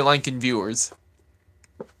the Sri Lankan viewers.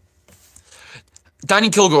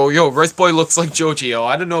 Danny Kilgo. Yo, Rice Boy looks like Joji. Yo,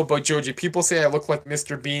 I don't know about Joji. People say I look like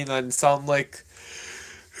Mr. Bean and sound like...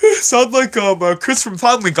 Chris from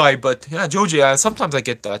Family Guy. But, yeah, Joji, sometimes I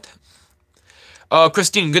get that.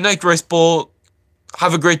 Christine, good night, Rice Bowl.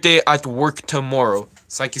 Have a great day at work tomorrow.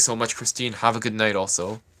 Thank you so much, Christine. Have a good night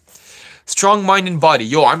also. Strong mind and body.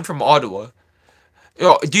 Yo, I'm from Ottawa.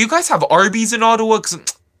 Yo, do you guys have Arby's in Ottawa? Because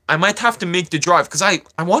I might have to make the drive. Because I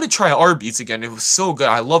want to try Arby's again. It was so good.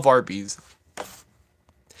 I love Arby's.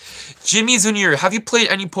 Jimmy Junior, have you played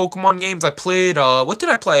any Pokemon games? I played, what did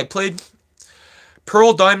I play? I played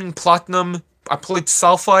Pearl, Diamond, Platinum. I played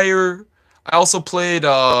Sapphire. I also played,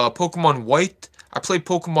 Pokemon White. I played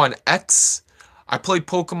Pokemon X. I played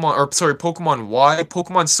Pokemon Y.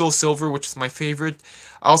 Pokemon Soul Silver, which is my favorite.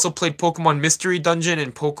 I also played Pokemon Mystery Dungeon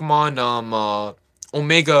and Pokemon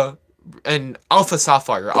Omega and Alpha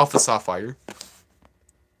Sapphire.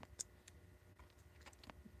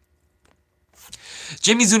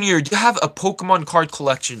 Jimmy Junior, do you have a Pokemon card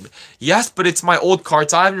collection? Yes, but it's my old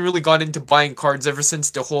cards. I haven't really got into buying cards ever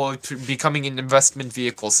since the whole becoming an investment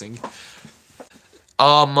vehicle thing.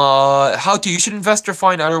 You should invest or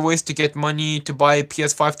find other ways to get money to buy a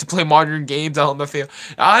PS5 to play modern games. LMFAO.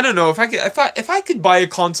 I don't know, if I could buy a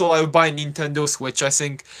console, I would buy a Nintendo Switch. I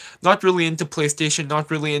think not really into PlayStation, not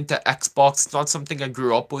really into Xbox. It's not something I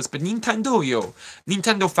grew up with, but Nintendo, yo,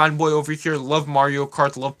 Nintendo fanboy over here. Love Mario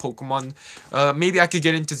Kart, love Pokemon. Maybe I could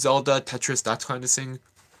get into Zelda, Tetris, that kind of thing.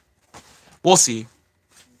 We'll see.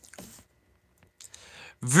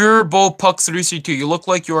 Verbo Pucks 332, you look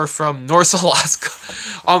like you are from North Alaska.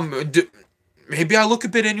 Maybe I look a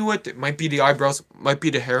bit Inuit. It might be the eyebrows, might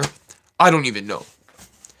be the hair. I don't even know.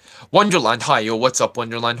 Wonderland, hi, yo, what's up,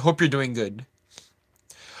 Wonderland? Hope you're doing good.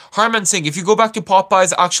 Harman Singh, if you go back to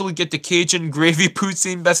Popeyes, actually get the Cajun gravy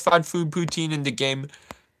poutine, best fat food poutine in the game.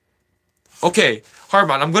 Okay,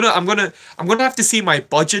 Harman, I'm gonna have to see my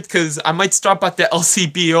budget because I might stop at the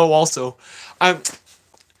LCBO also. I'm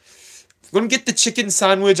gonna get the chicken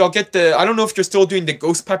sandwich. I'll get I don't know if they're still doing the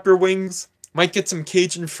ghost pepper wings. Might get some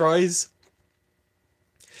Cajun fries.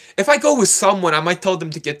 If I go with someone, I might tell them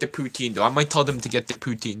to get the poutine, though. I might tell them to get the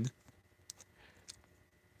poutine.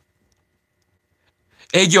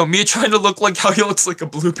 Hey, yo, me trying to look like how he looks like a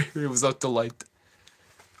blueberry without the light.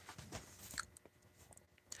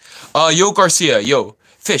 Yo Garcia, yo.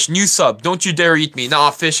 Fish, new sub. Don't you dare eat me.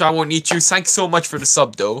 Nah, Fish, I won't eat you. Thanks so much for the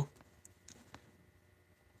sub, though.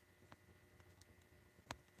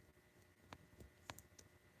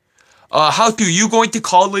 How to you going to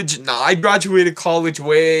college? Nah, I graduated college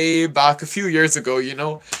way back a few years ago, you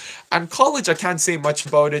know? And college, I can't say much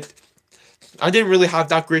about it. I didn't really have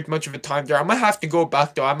that great much of a time there. I might have to go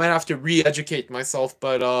back though. I might have to re-educate myself,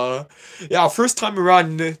 but yeah, first time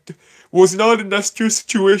around it was not an S2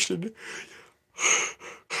 situation.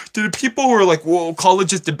 To the people who are like, whoa,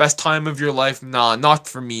 college is the best time of your life, nah, not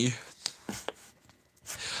for me.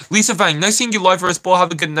 Lisa Vang, nice seeing you live for us, Paul.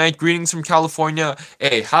 Have a good night. Greetings from California.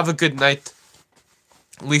 Hey, have a good night.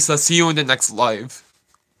 Lisa, see you in the next live.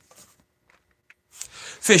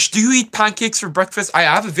 Fish, do you eat pancakes for breakfast? I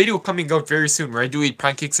have a video coming out very soon where I do eat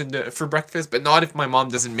pancakes for breakfast, but not if my mom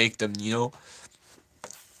doesn't make them, you know?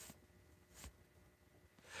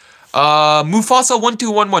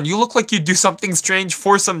 Mufasa1211, you look like you do something strange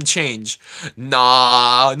for some change.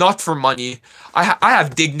 Nah, not for money. I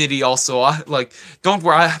have dignity also. Like, don't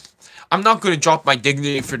worry. I'm not gonna drop my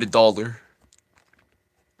dignity for the dollar.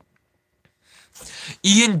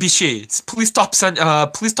 Ian Bichet, please stop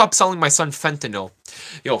selling my son fentanyl.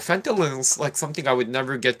 Yo, fentanyl is like something I would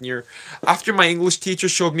never get near. After my English teacher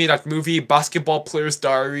showed me that movie, Basketball Player's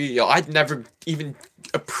Diary, yo, I'd never even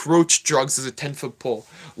approach drugs as a 10-foot pole.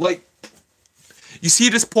 Like, you see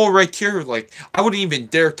this pole right here? Like, I wouldn't even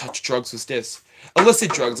dare touch drugs with this.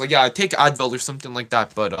 Illicit drugs, like, yeah, I'd take Advil or something like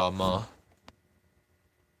that, but,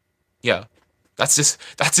 yeah. That's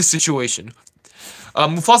the situation.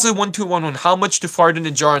 Mufasa1211, how much to fart in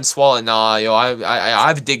a jar and swallow? Nah, yo, I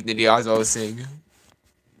have dignity, as I was saying.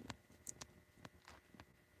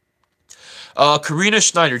 Karina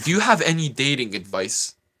Schneider, do you have any dating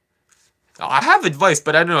advice? I have advice,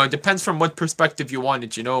 but I don't know, it depends from what perspective you want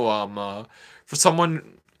it, you know, for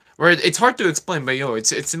someone where it's hard to explain, but yo, it's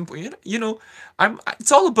simple, you know,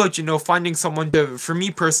 it's all about, you know, finding someone to, for me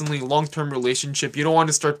personally, long-term relationship. You don't want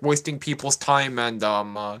to start wasting people's time, and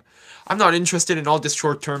I'm not interested in all this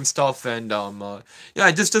short-term stuff, and yeah,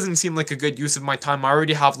 it just doesn't seem like a good use of my time. I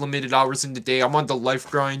already have limited hours in the day. I'm on the life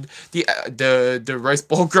grind, the rice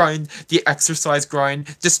bowl grind, the exercise grind,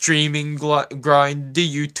 the streaming grind,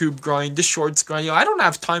 the YouTube grind, the shorts grind. I don't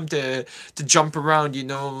have time to jump around, you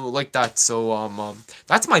know, like that. So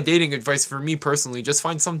that's my dating advice for me personally. Just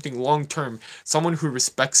find something long-term, someone who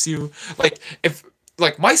respects you. Like, if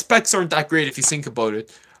like my specs aren't that great if you think about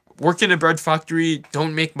it. Work in a bread factory,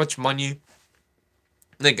 don't make much money.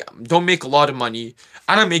 Like, don't make a lot of money.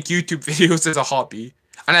 And I make YouTube videos as a hobby.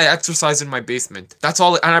 And I exercise in my basement. That's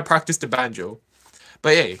all, and I practice the banjo.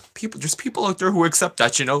 But hey, there's people out there who accept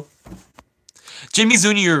that, you know? Jimmy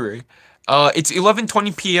Zuniuri. It's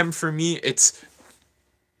 11:20 p.m. for me. It's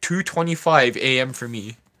 2:25 a.m. for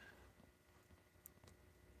me.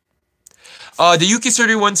 The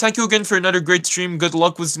Yuki31, thank you again for another great stream. Good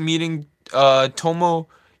luck with the meeting. Tomo,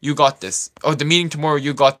 you got this. Oh, the meeting tomorrow,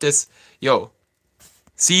 you got this. Yo.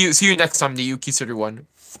 See you next time, the Yuki31.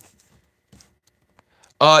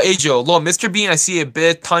 Ajo, lol, Mr. Bean, I see a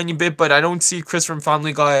bit, tiny bit, but I don't see Chris from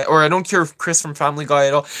Family Guy, or I don't hear Chris from Family Guy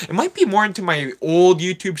at all. It might be more into my old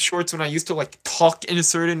YouTube shorts when I used to, like, talk in a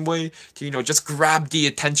certain way to, you know, just grab the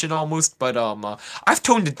attention almost, but, I've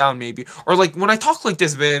toned it down maybe. Or, like, when I talk like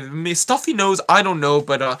this, stuff he knows, I don't know,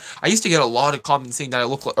 but, I used to get a lot of comments saying that I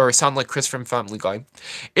look like, or sound like Chris from Family Guy.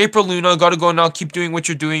 April Luna, gotta go now, keep doing what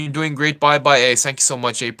you're doing great, bye-bye. Hey, thank you so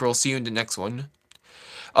much, April, see you in the next one.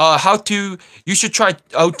 You should try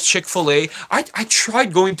out Chick-fil-A. I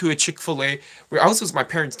tried going to a Chick-fil-A where I was with my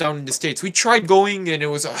parents down in the States. We tried going, and it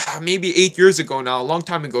was maybe 8 years ago now, a long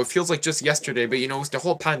time ago. It feels like just yesterday, but you know, it was the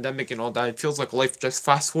whole pandemic and all that. It feels like life just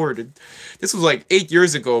fast forwarded. This was like 8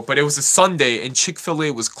 years ago, but it was a Sunday and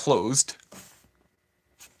Chick-fil-A was closed.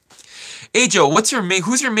 Hey Joe,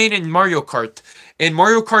 who's your main in Mario Kart? In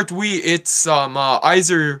Mario Kart Wii, it's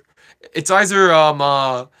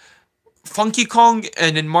either Funky Kong,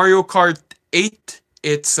 and in Mario Kart 8,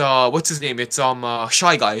 it's, what's his name? It's,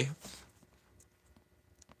 Shy Guy.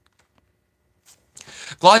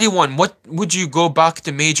 Gladi 1, what would you go back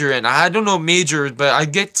to major in? I don't know major, but I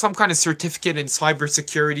get some kind of certificate in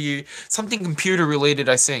cybersecurity, something computer related,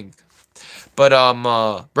 I think. But,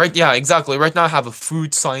 right, yeah, exactly. Right now I have a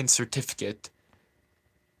food science certificate.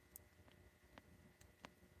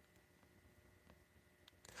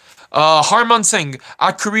 Harman Singh,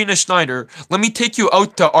 at Karina Schneider, let me take you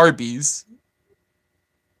out to Arby's.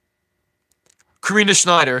 Karina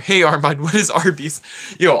Schneider, hey Armand, what is Arby's?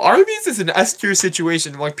 Yo, Arby's is an S tier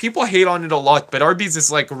situation. Like, people hate on it a lot, but Arby's is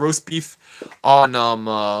like roast beef on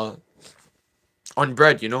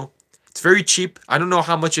bread, you know? It's very cheap. I don't know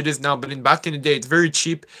how much it is now, but back in the day, it's very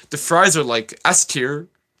cheap. The fries are like S tier,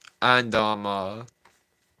 and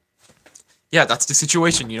yeah, that's the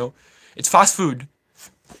situation. It's fast food,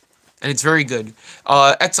 and it's very good.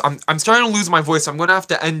 I'm starting to lose my voice. I'm gonna have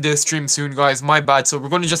to end the stream soon, guys. My bad. So we're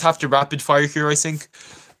gonna just have to rapid fire here, I think.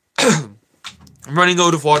 I'm running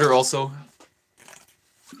out of water also.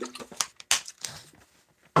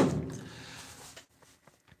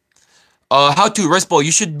 How to Rice Bowl?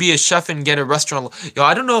 You should be a chef and get a restaurant. Yo,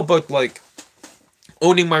 I don't know about like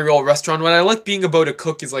owning my real restaurant. What I like being about a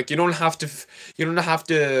cook is like you don't have to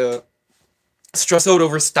stress out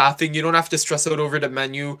over staffing. You don't have to stress out over the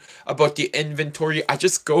menu, about the inventory. I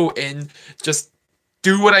just go in, just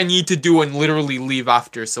do what I need to do and literally leave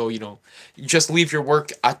after. So, you just leave your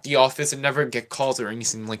work at the office and never get calls or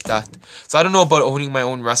anything like that. So I don't know about owning my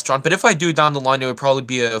own restaurant, but if I do down the line, it would probably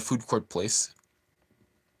be a food court place.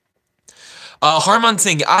 Harman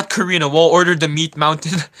Singh at Karina. We'll order the Meat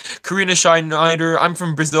Mountain. Karina Schneider. I'm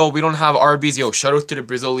from Brazil. We don't have Arby's. Yo, shout out to the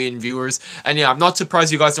Brazilian viewers. And yeah, I'm not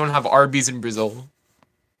surprised you guys don't have Arby's in Brazil.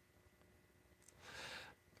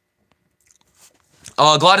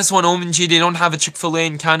 Gladys One Omanji, they don't have a Chick-fil-A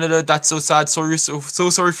in Canada. That's so sad. Sorry, so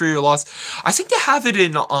sorry for your loss. I think they have it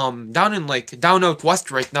in down out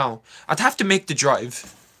west right now. I'd have to make the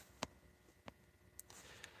drive.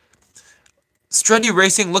 Steady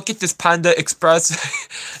Racing, look at this Panda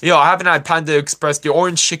Express. Yo, I haven't had Panda Express. The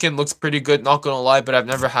orange chicken looks pretty good, not gonna lie, but I've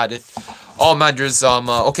never had it. Oh man, there's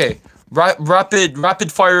okay. Rapid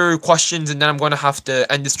fire questions, and then I'm gonna have to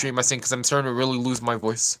end the stream, I think, because I'm starting to really lose my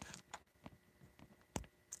voice.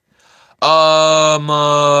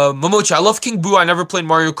 Momochi, I love King Boo. I never played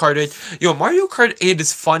Mario Kart 8. Yo, Mario Kart 8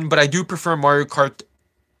 is fun, but I do prefer Mario Kart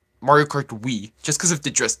Wii, just because of the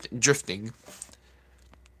drifting.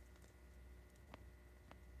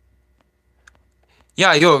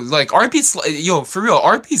 Yeah, yo, like, Arby's, yo, for real,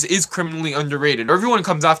 Arby's is criminally underrated. Everyone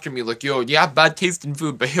comes after me, like, yo, you have bad taste in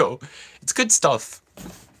food, but yo, it's good stuff.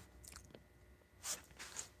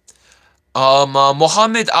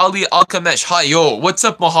 Mohammed Ali Alkamesh. Hi, yo, what's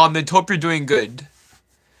up, Mohammed? Hope you're doing good.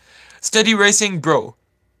 Steady Racing, bro.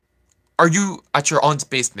 Are you at your aunt's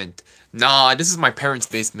basement? Nah, this is my parents'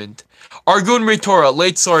 basement. Argun Ritora,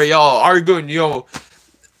 late sorry, yo, Argun, yo.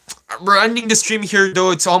 We're ending the stream here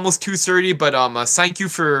though. It's almost 2:30, but thank you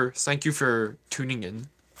for tuning in.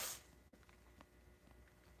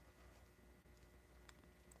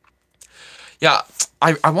 Yeah,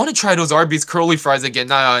 I want to try those Arby's curly fries again.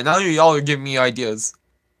 Now y'all are giving me ideas.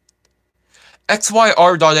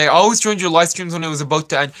 XYR.A. I always joined your live streams when it was about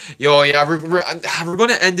to end. Yo, yeah, we're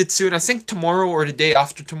gonna end it soon. I think tomorrow or the day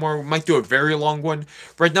after tomorrow. We might do a very long one.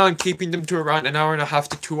 Right now I'm keeping them to around an hour and a half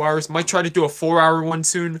to 2 hours. Might try to do a 4-hour one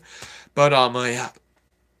soon. But yeah.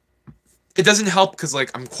 It doesn't help because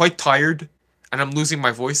like I'm quite tired and I'm losing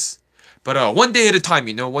my voice. But one day at a time,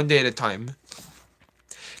 one day at a time.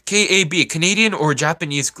 KAB, Canadian or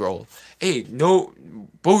Japanese girl? Hey, no,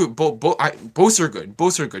 both are good.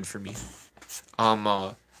 Both are good for me.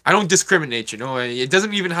 I don't discriminate, It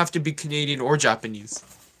doesn't even have to be Canadian or Japanese.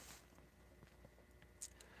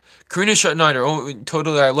 Karina Schneider, oh,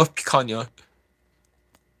 totally, I love picanha.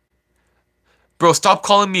 Bro, stop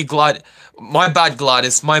calling me Glad. My bad,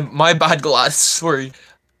 Gladys. My bad, Gladys. Sorry.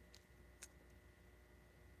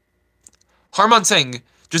 Harman Singh.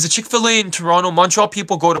 There's a Chick-fil-A in Toronto. Montreal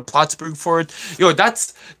people go to Plattsburgh for it. Yo,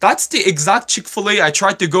 that's the exact Chick-fil-A I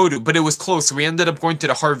tried to go to, but it was close. So we ended up going to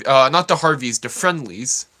the not the Harveys, the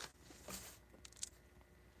Friendlies.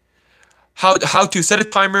 How to set a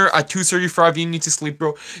timer at 2:35? You need to sleep,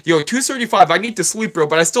 bro. Yo, 2:35. I need to sleep, bro.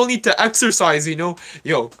 But I still need to exercise.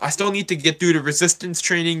 Yo, I still need to get through the resistance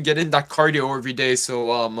training, get in that cardio every day. So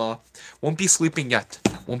won't be sleeping yet.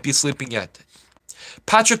 Won't be sleeping yet.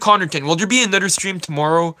 Patrick Connerton, will there be another stream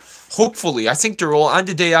tomorrow? Hopefully. I think there will, and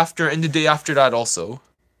the day after, and the day after that also.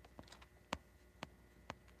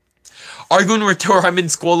 Argun Ritor, I'm in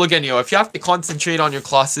school again, If you have to concentrate on your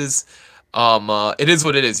classes, it is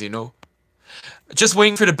what it is, Just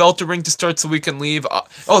waiting for the bell to ring to start so we can leave.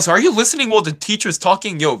 Oh, so are you listening while the teacher's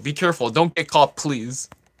talking? Yo, be careful. Don't get caught, please.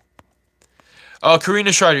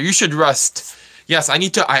 Karina Schreider, you should rest. Yes, I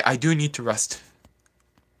do need to rest.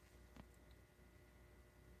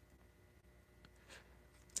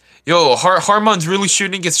 Yo, Harmon's really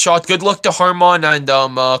shooting his shot. Good luck to Harmon and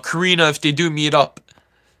Karina if they do meet up.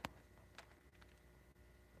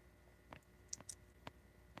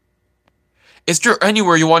 Is there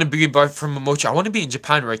anywhere you want to be from Momochi? I want to be in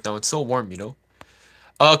Japan right now. It's so warm, Karina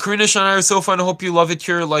Shana is so fun. I hope you love it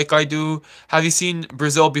here like I do. Have you seen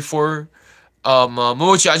Brazil before?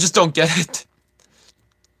 Momochi, I just don't get it.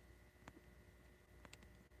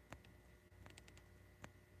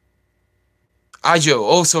 Ajo,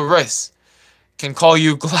 oh so Rice. Can call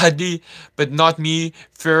you Gladly, but not me.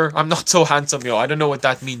 Fair, I'm not so handsome, yo. I don't know what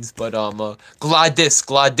that means, but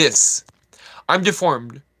Gladys. I'm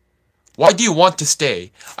deformed. Why do you want to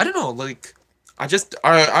stay? I don't know, like, I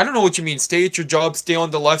don't know what you mean. Stay at your job, stay on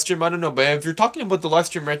the live stream. I don't know, but if you're talking about the live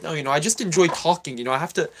stream right now, I just enjoy talking. I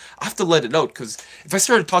have to let it out because if I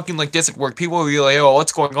started talking like this at work, people will be like, "Oh,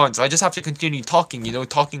 what's going on?" So I just have to continue talking,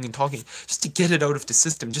 talking and talking, just to get it out of the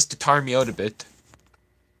system, just to tire me out a bit.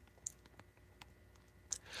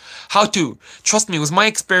 How to? Trust me, it was my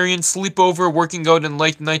experience. Sleep over, working out in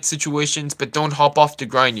late night situations, but don't hop off the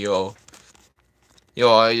grind, yo.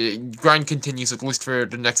 Grind continues at least for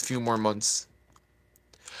the next few more months.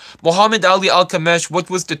 Muhammad Ali Al-Kamesh, what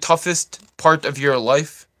was the toughest part of your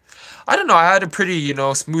life? I don't know, I had a pretty,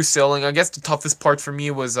 smooth sailing. I guess the toughest part for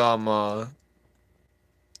me was, a lot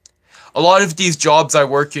of these jobs I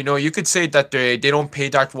work, you could say that they don't pay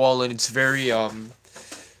that well, and it's very,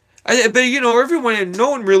 everyone,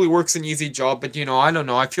 no one really works an easy job, but, I don't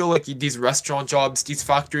know, I feel like these restaurant jobs, these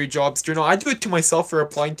factory jobs, I do it to myself for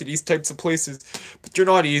applying to these types of places, but they're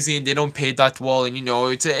not easy, and they don't pay that well, and,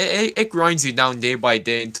 it grinds you down day by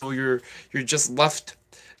day until you're just left,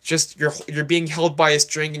 you're being held by a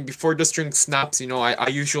string, and before the string snaps, I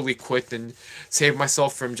usually quit and save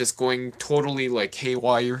myself from just going totally, like,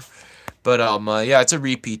 haywire, but, yeah, it's a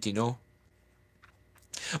repeat,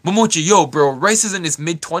 Momochi, yo, bro, Rice is in his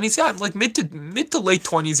mid-20s. Yeah, like mid to late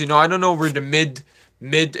 20s, I don't know where the mid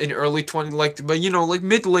and early 20s, like, but, like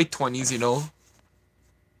mid to late 20s,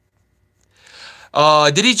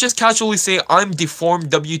 Did he just casually say, I'm deformed,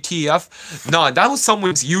 WTF? Nah, that was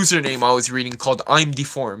someone's username I was reading called I'm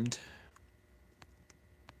deformed.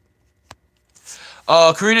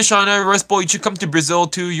 Karina Shana, Rice Bowl, you should come to Brazil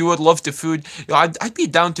too. You would love the food. I'd be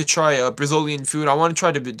down to try Brazilian food. I want to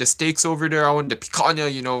try the steaks over there. I want the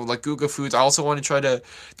picanha, like Guga foods. I also want to try the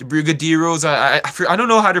brigadeiros. I don't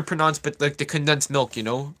know how to pronounce, but like the condensed milk,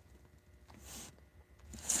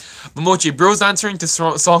 Momochi, bro's answering to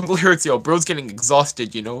song lyrics. Yo, bro's getting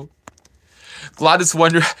exhausted, Gladys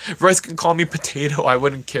Wonder, Rice can call me potato. I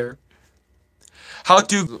wouldn't care. How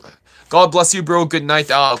to... God bless you, bro. Good night.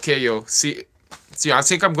 Okay, yo. See, I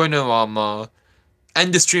think I'm going to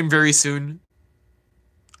end the stream very soon.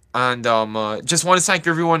 And just want to thank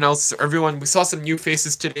everyone else. We saw some new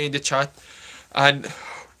faces today in the chat. And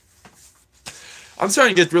I'm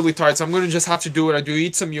starting to get really tired, so I'm going to just have to do what I do.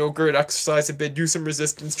 Eat some yogurt, exercise a bit, do some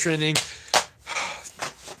resistance training.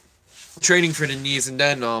 Training for the knees, and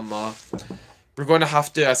then we're going to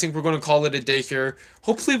have to, I think we're going to call it a day here.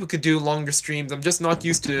 Hopefully we could do longer streams. I'm just not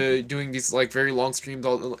used to doing these, like, very long streams.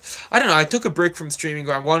 I don't know, I took a break from streaming.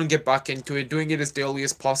 I want to get back into it, doing it as daily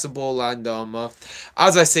as possible. And,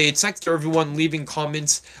 as I say, thanks to everyone leaving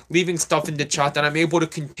comments, leaving stuff in the chat, and I'm able to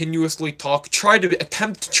continuously talk,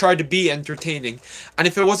 attempt to be entertaining. And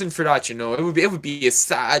if it wasn't for that, it would be a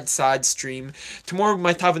sad stream. Tomorrow we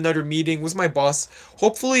might have another meeting with my boss.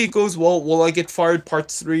 Hopefully it goes well. Will I get fired part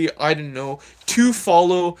 3? I don't know. 2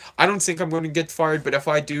 follow. I don't think I'm going to get fired, but if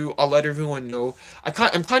I do, I'll let everyone know.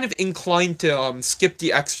 I'm kind of inclined to skip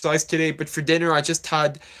the exercise today, but for dinner I just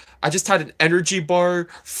had an energy bar,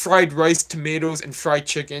 fried rice, tomatoes, and fried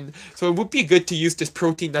chicken. So it would be good to use this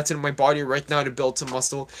protein that's in my body right now to build some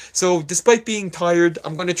muscle. So despite being tired,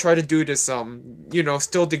 I'm going to try to do this,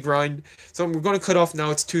 still the grind. So we're going to cut off now.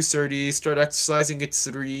 It's 2:30. Start exercising at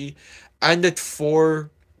 3. And at 4.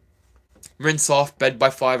 Rinse off, bed by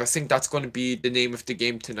 5. I think that's going to be the name of the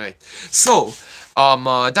game tonight. So,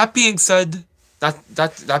 that being said,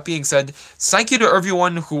 thank you to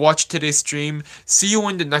everyone who watched today's stream. See you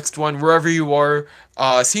in the next one, wherever you are.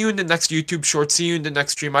 See you in the next YouTube short. See you in the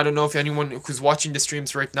next stream. I don't know if anyone who's watching the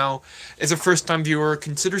streams right now is a first-time viewer.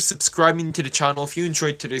 Consider subscribing to the channel if you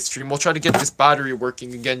enjoyed today's stream. We'll try to get this battery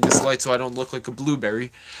working again, this light, so I don't look like a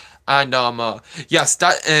blueberry. And, yes,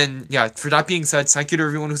 for that being said, thank you to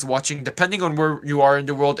everyone who's watching. Depending on where you are in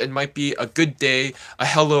the world, it might be a good day, a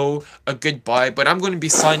hello, a goodbye, but I'm going to be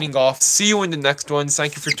signing off. See you in the next one.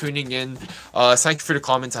 Thank you for tuning in. Thank you for the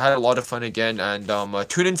comments. I had a lot of fun again, and,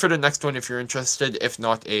 tune in for the next one if you're interested. If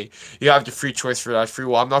not, you have the free choice for that free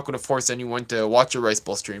will. I'm not going to force anyone to watch a Rice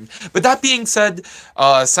Bowl stream. But that being said,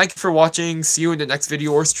 thank you for watching. See you in the next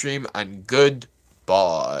video or stream, and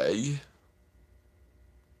goodbye.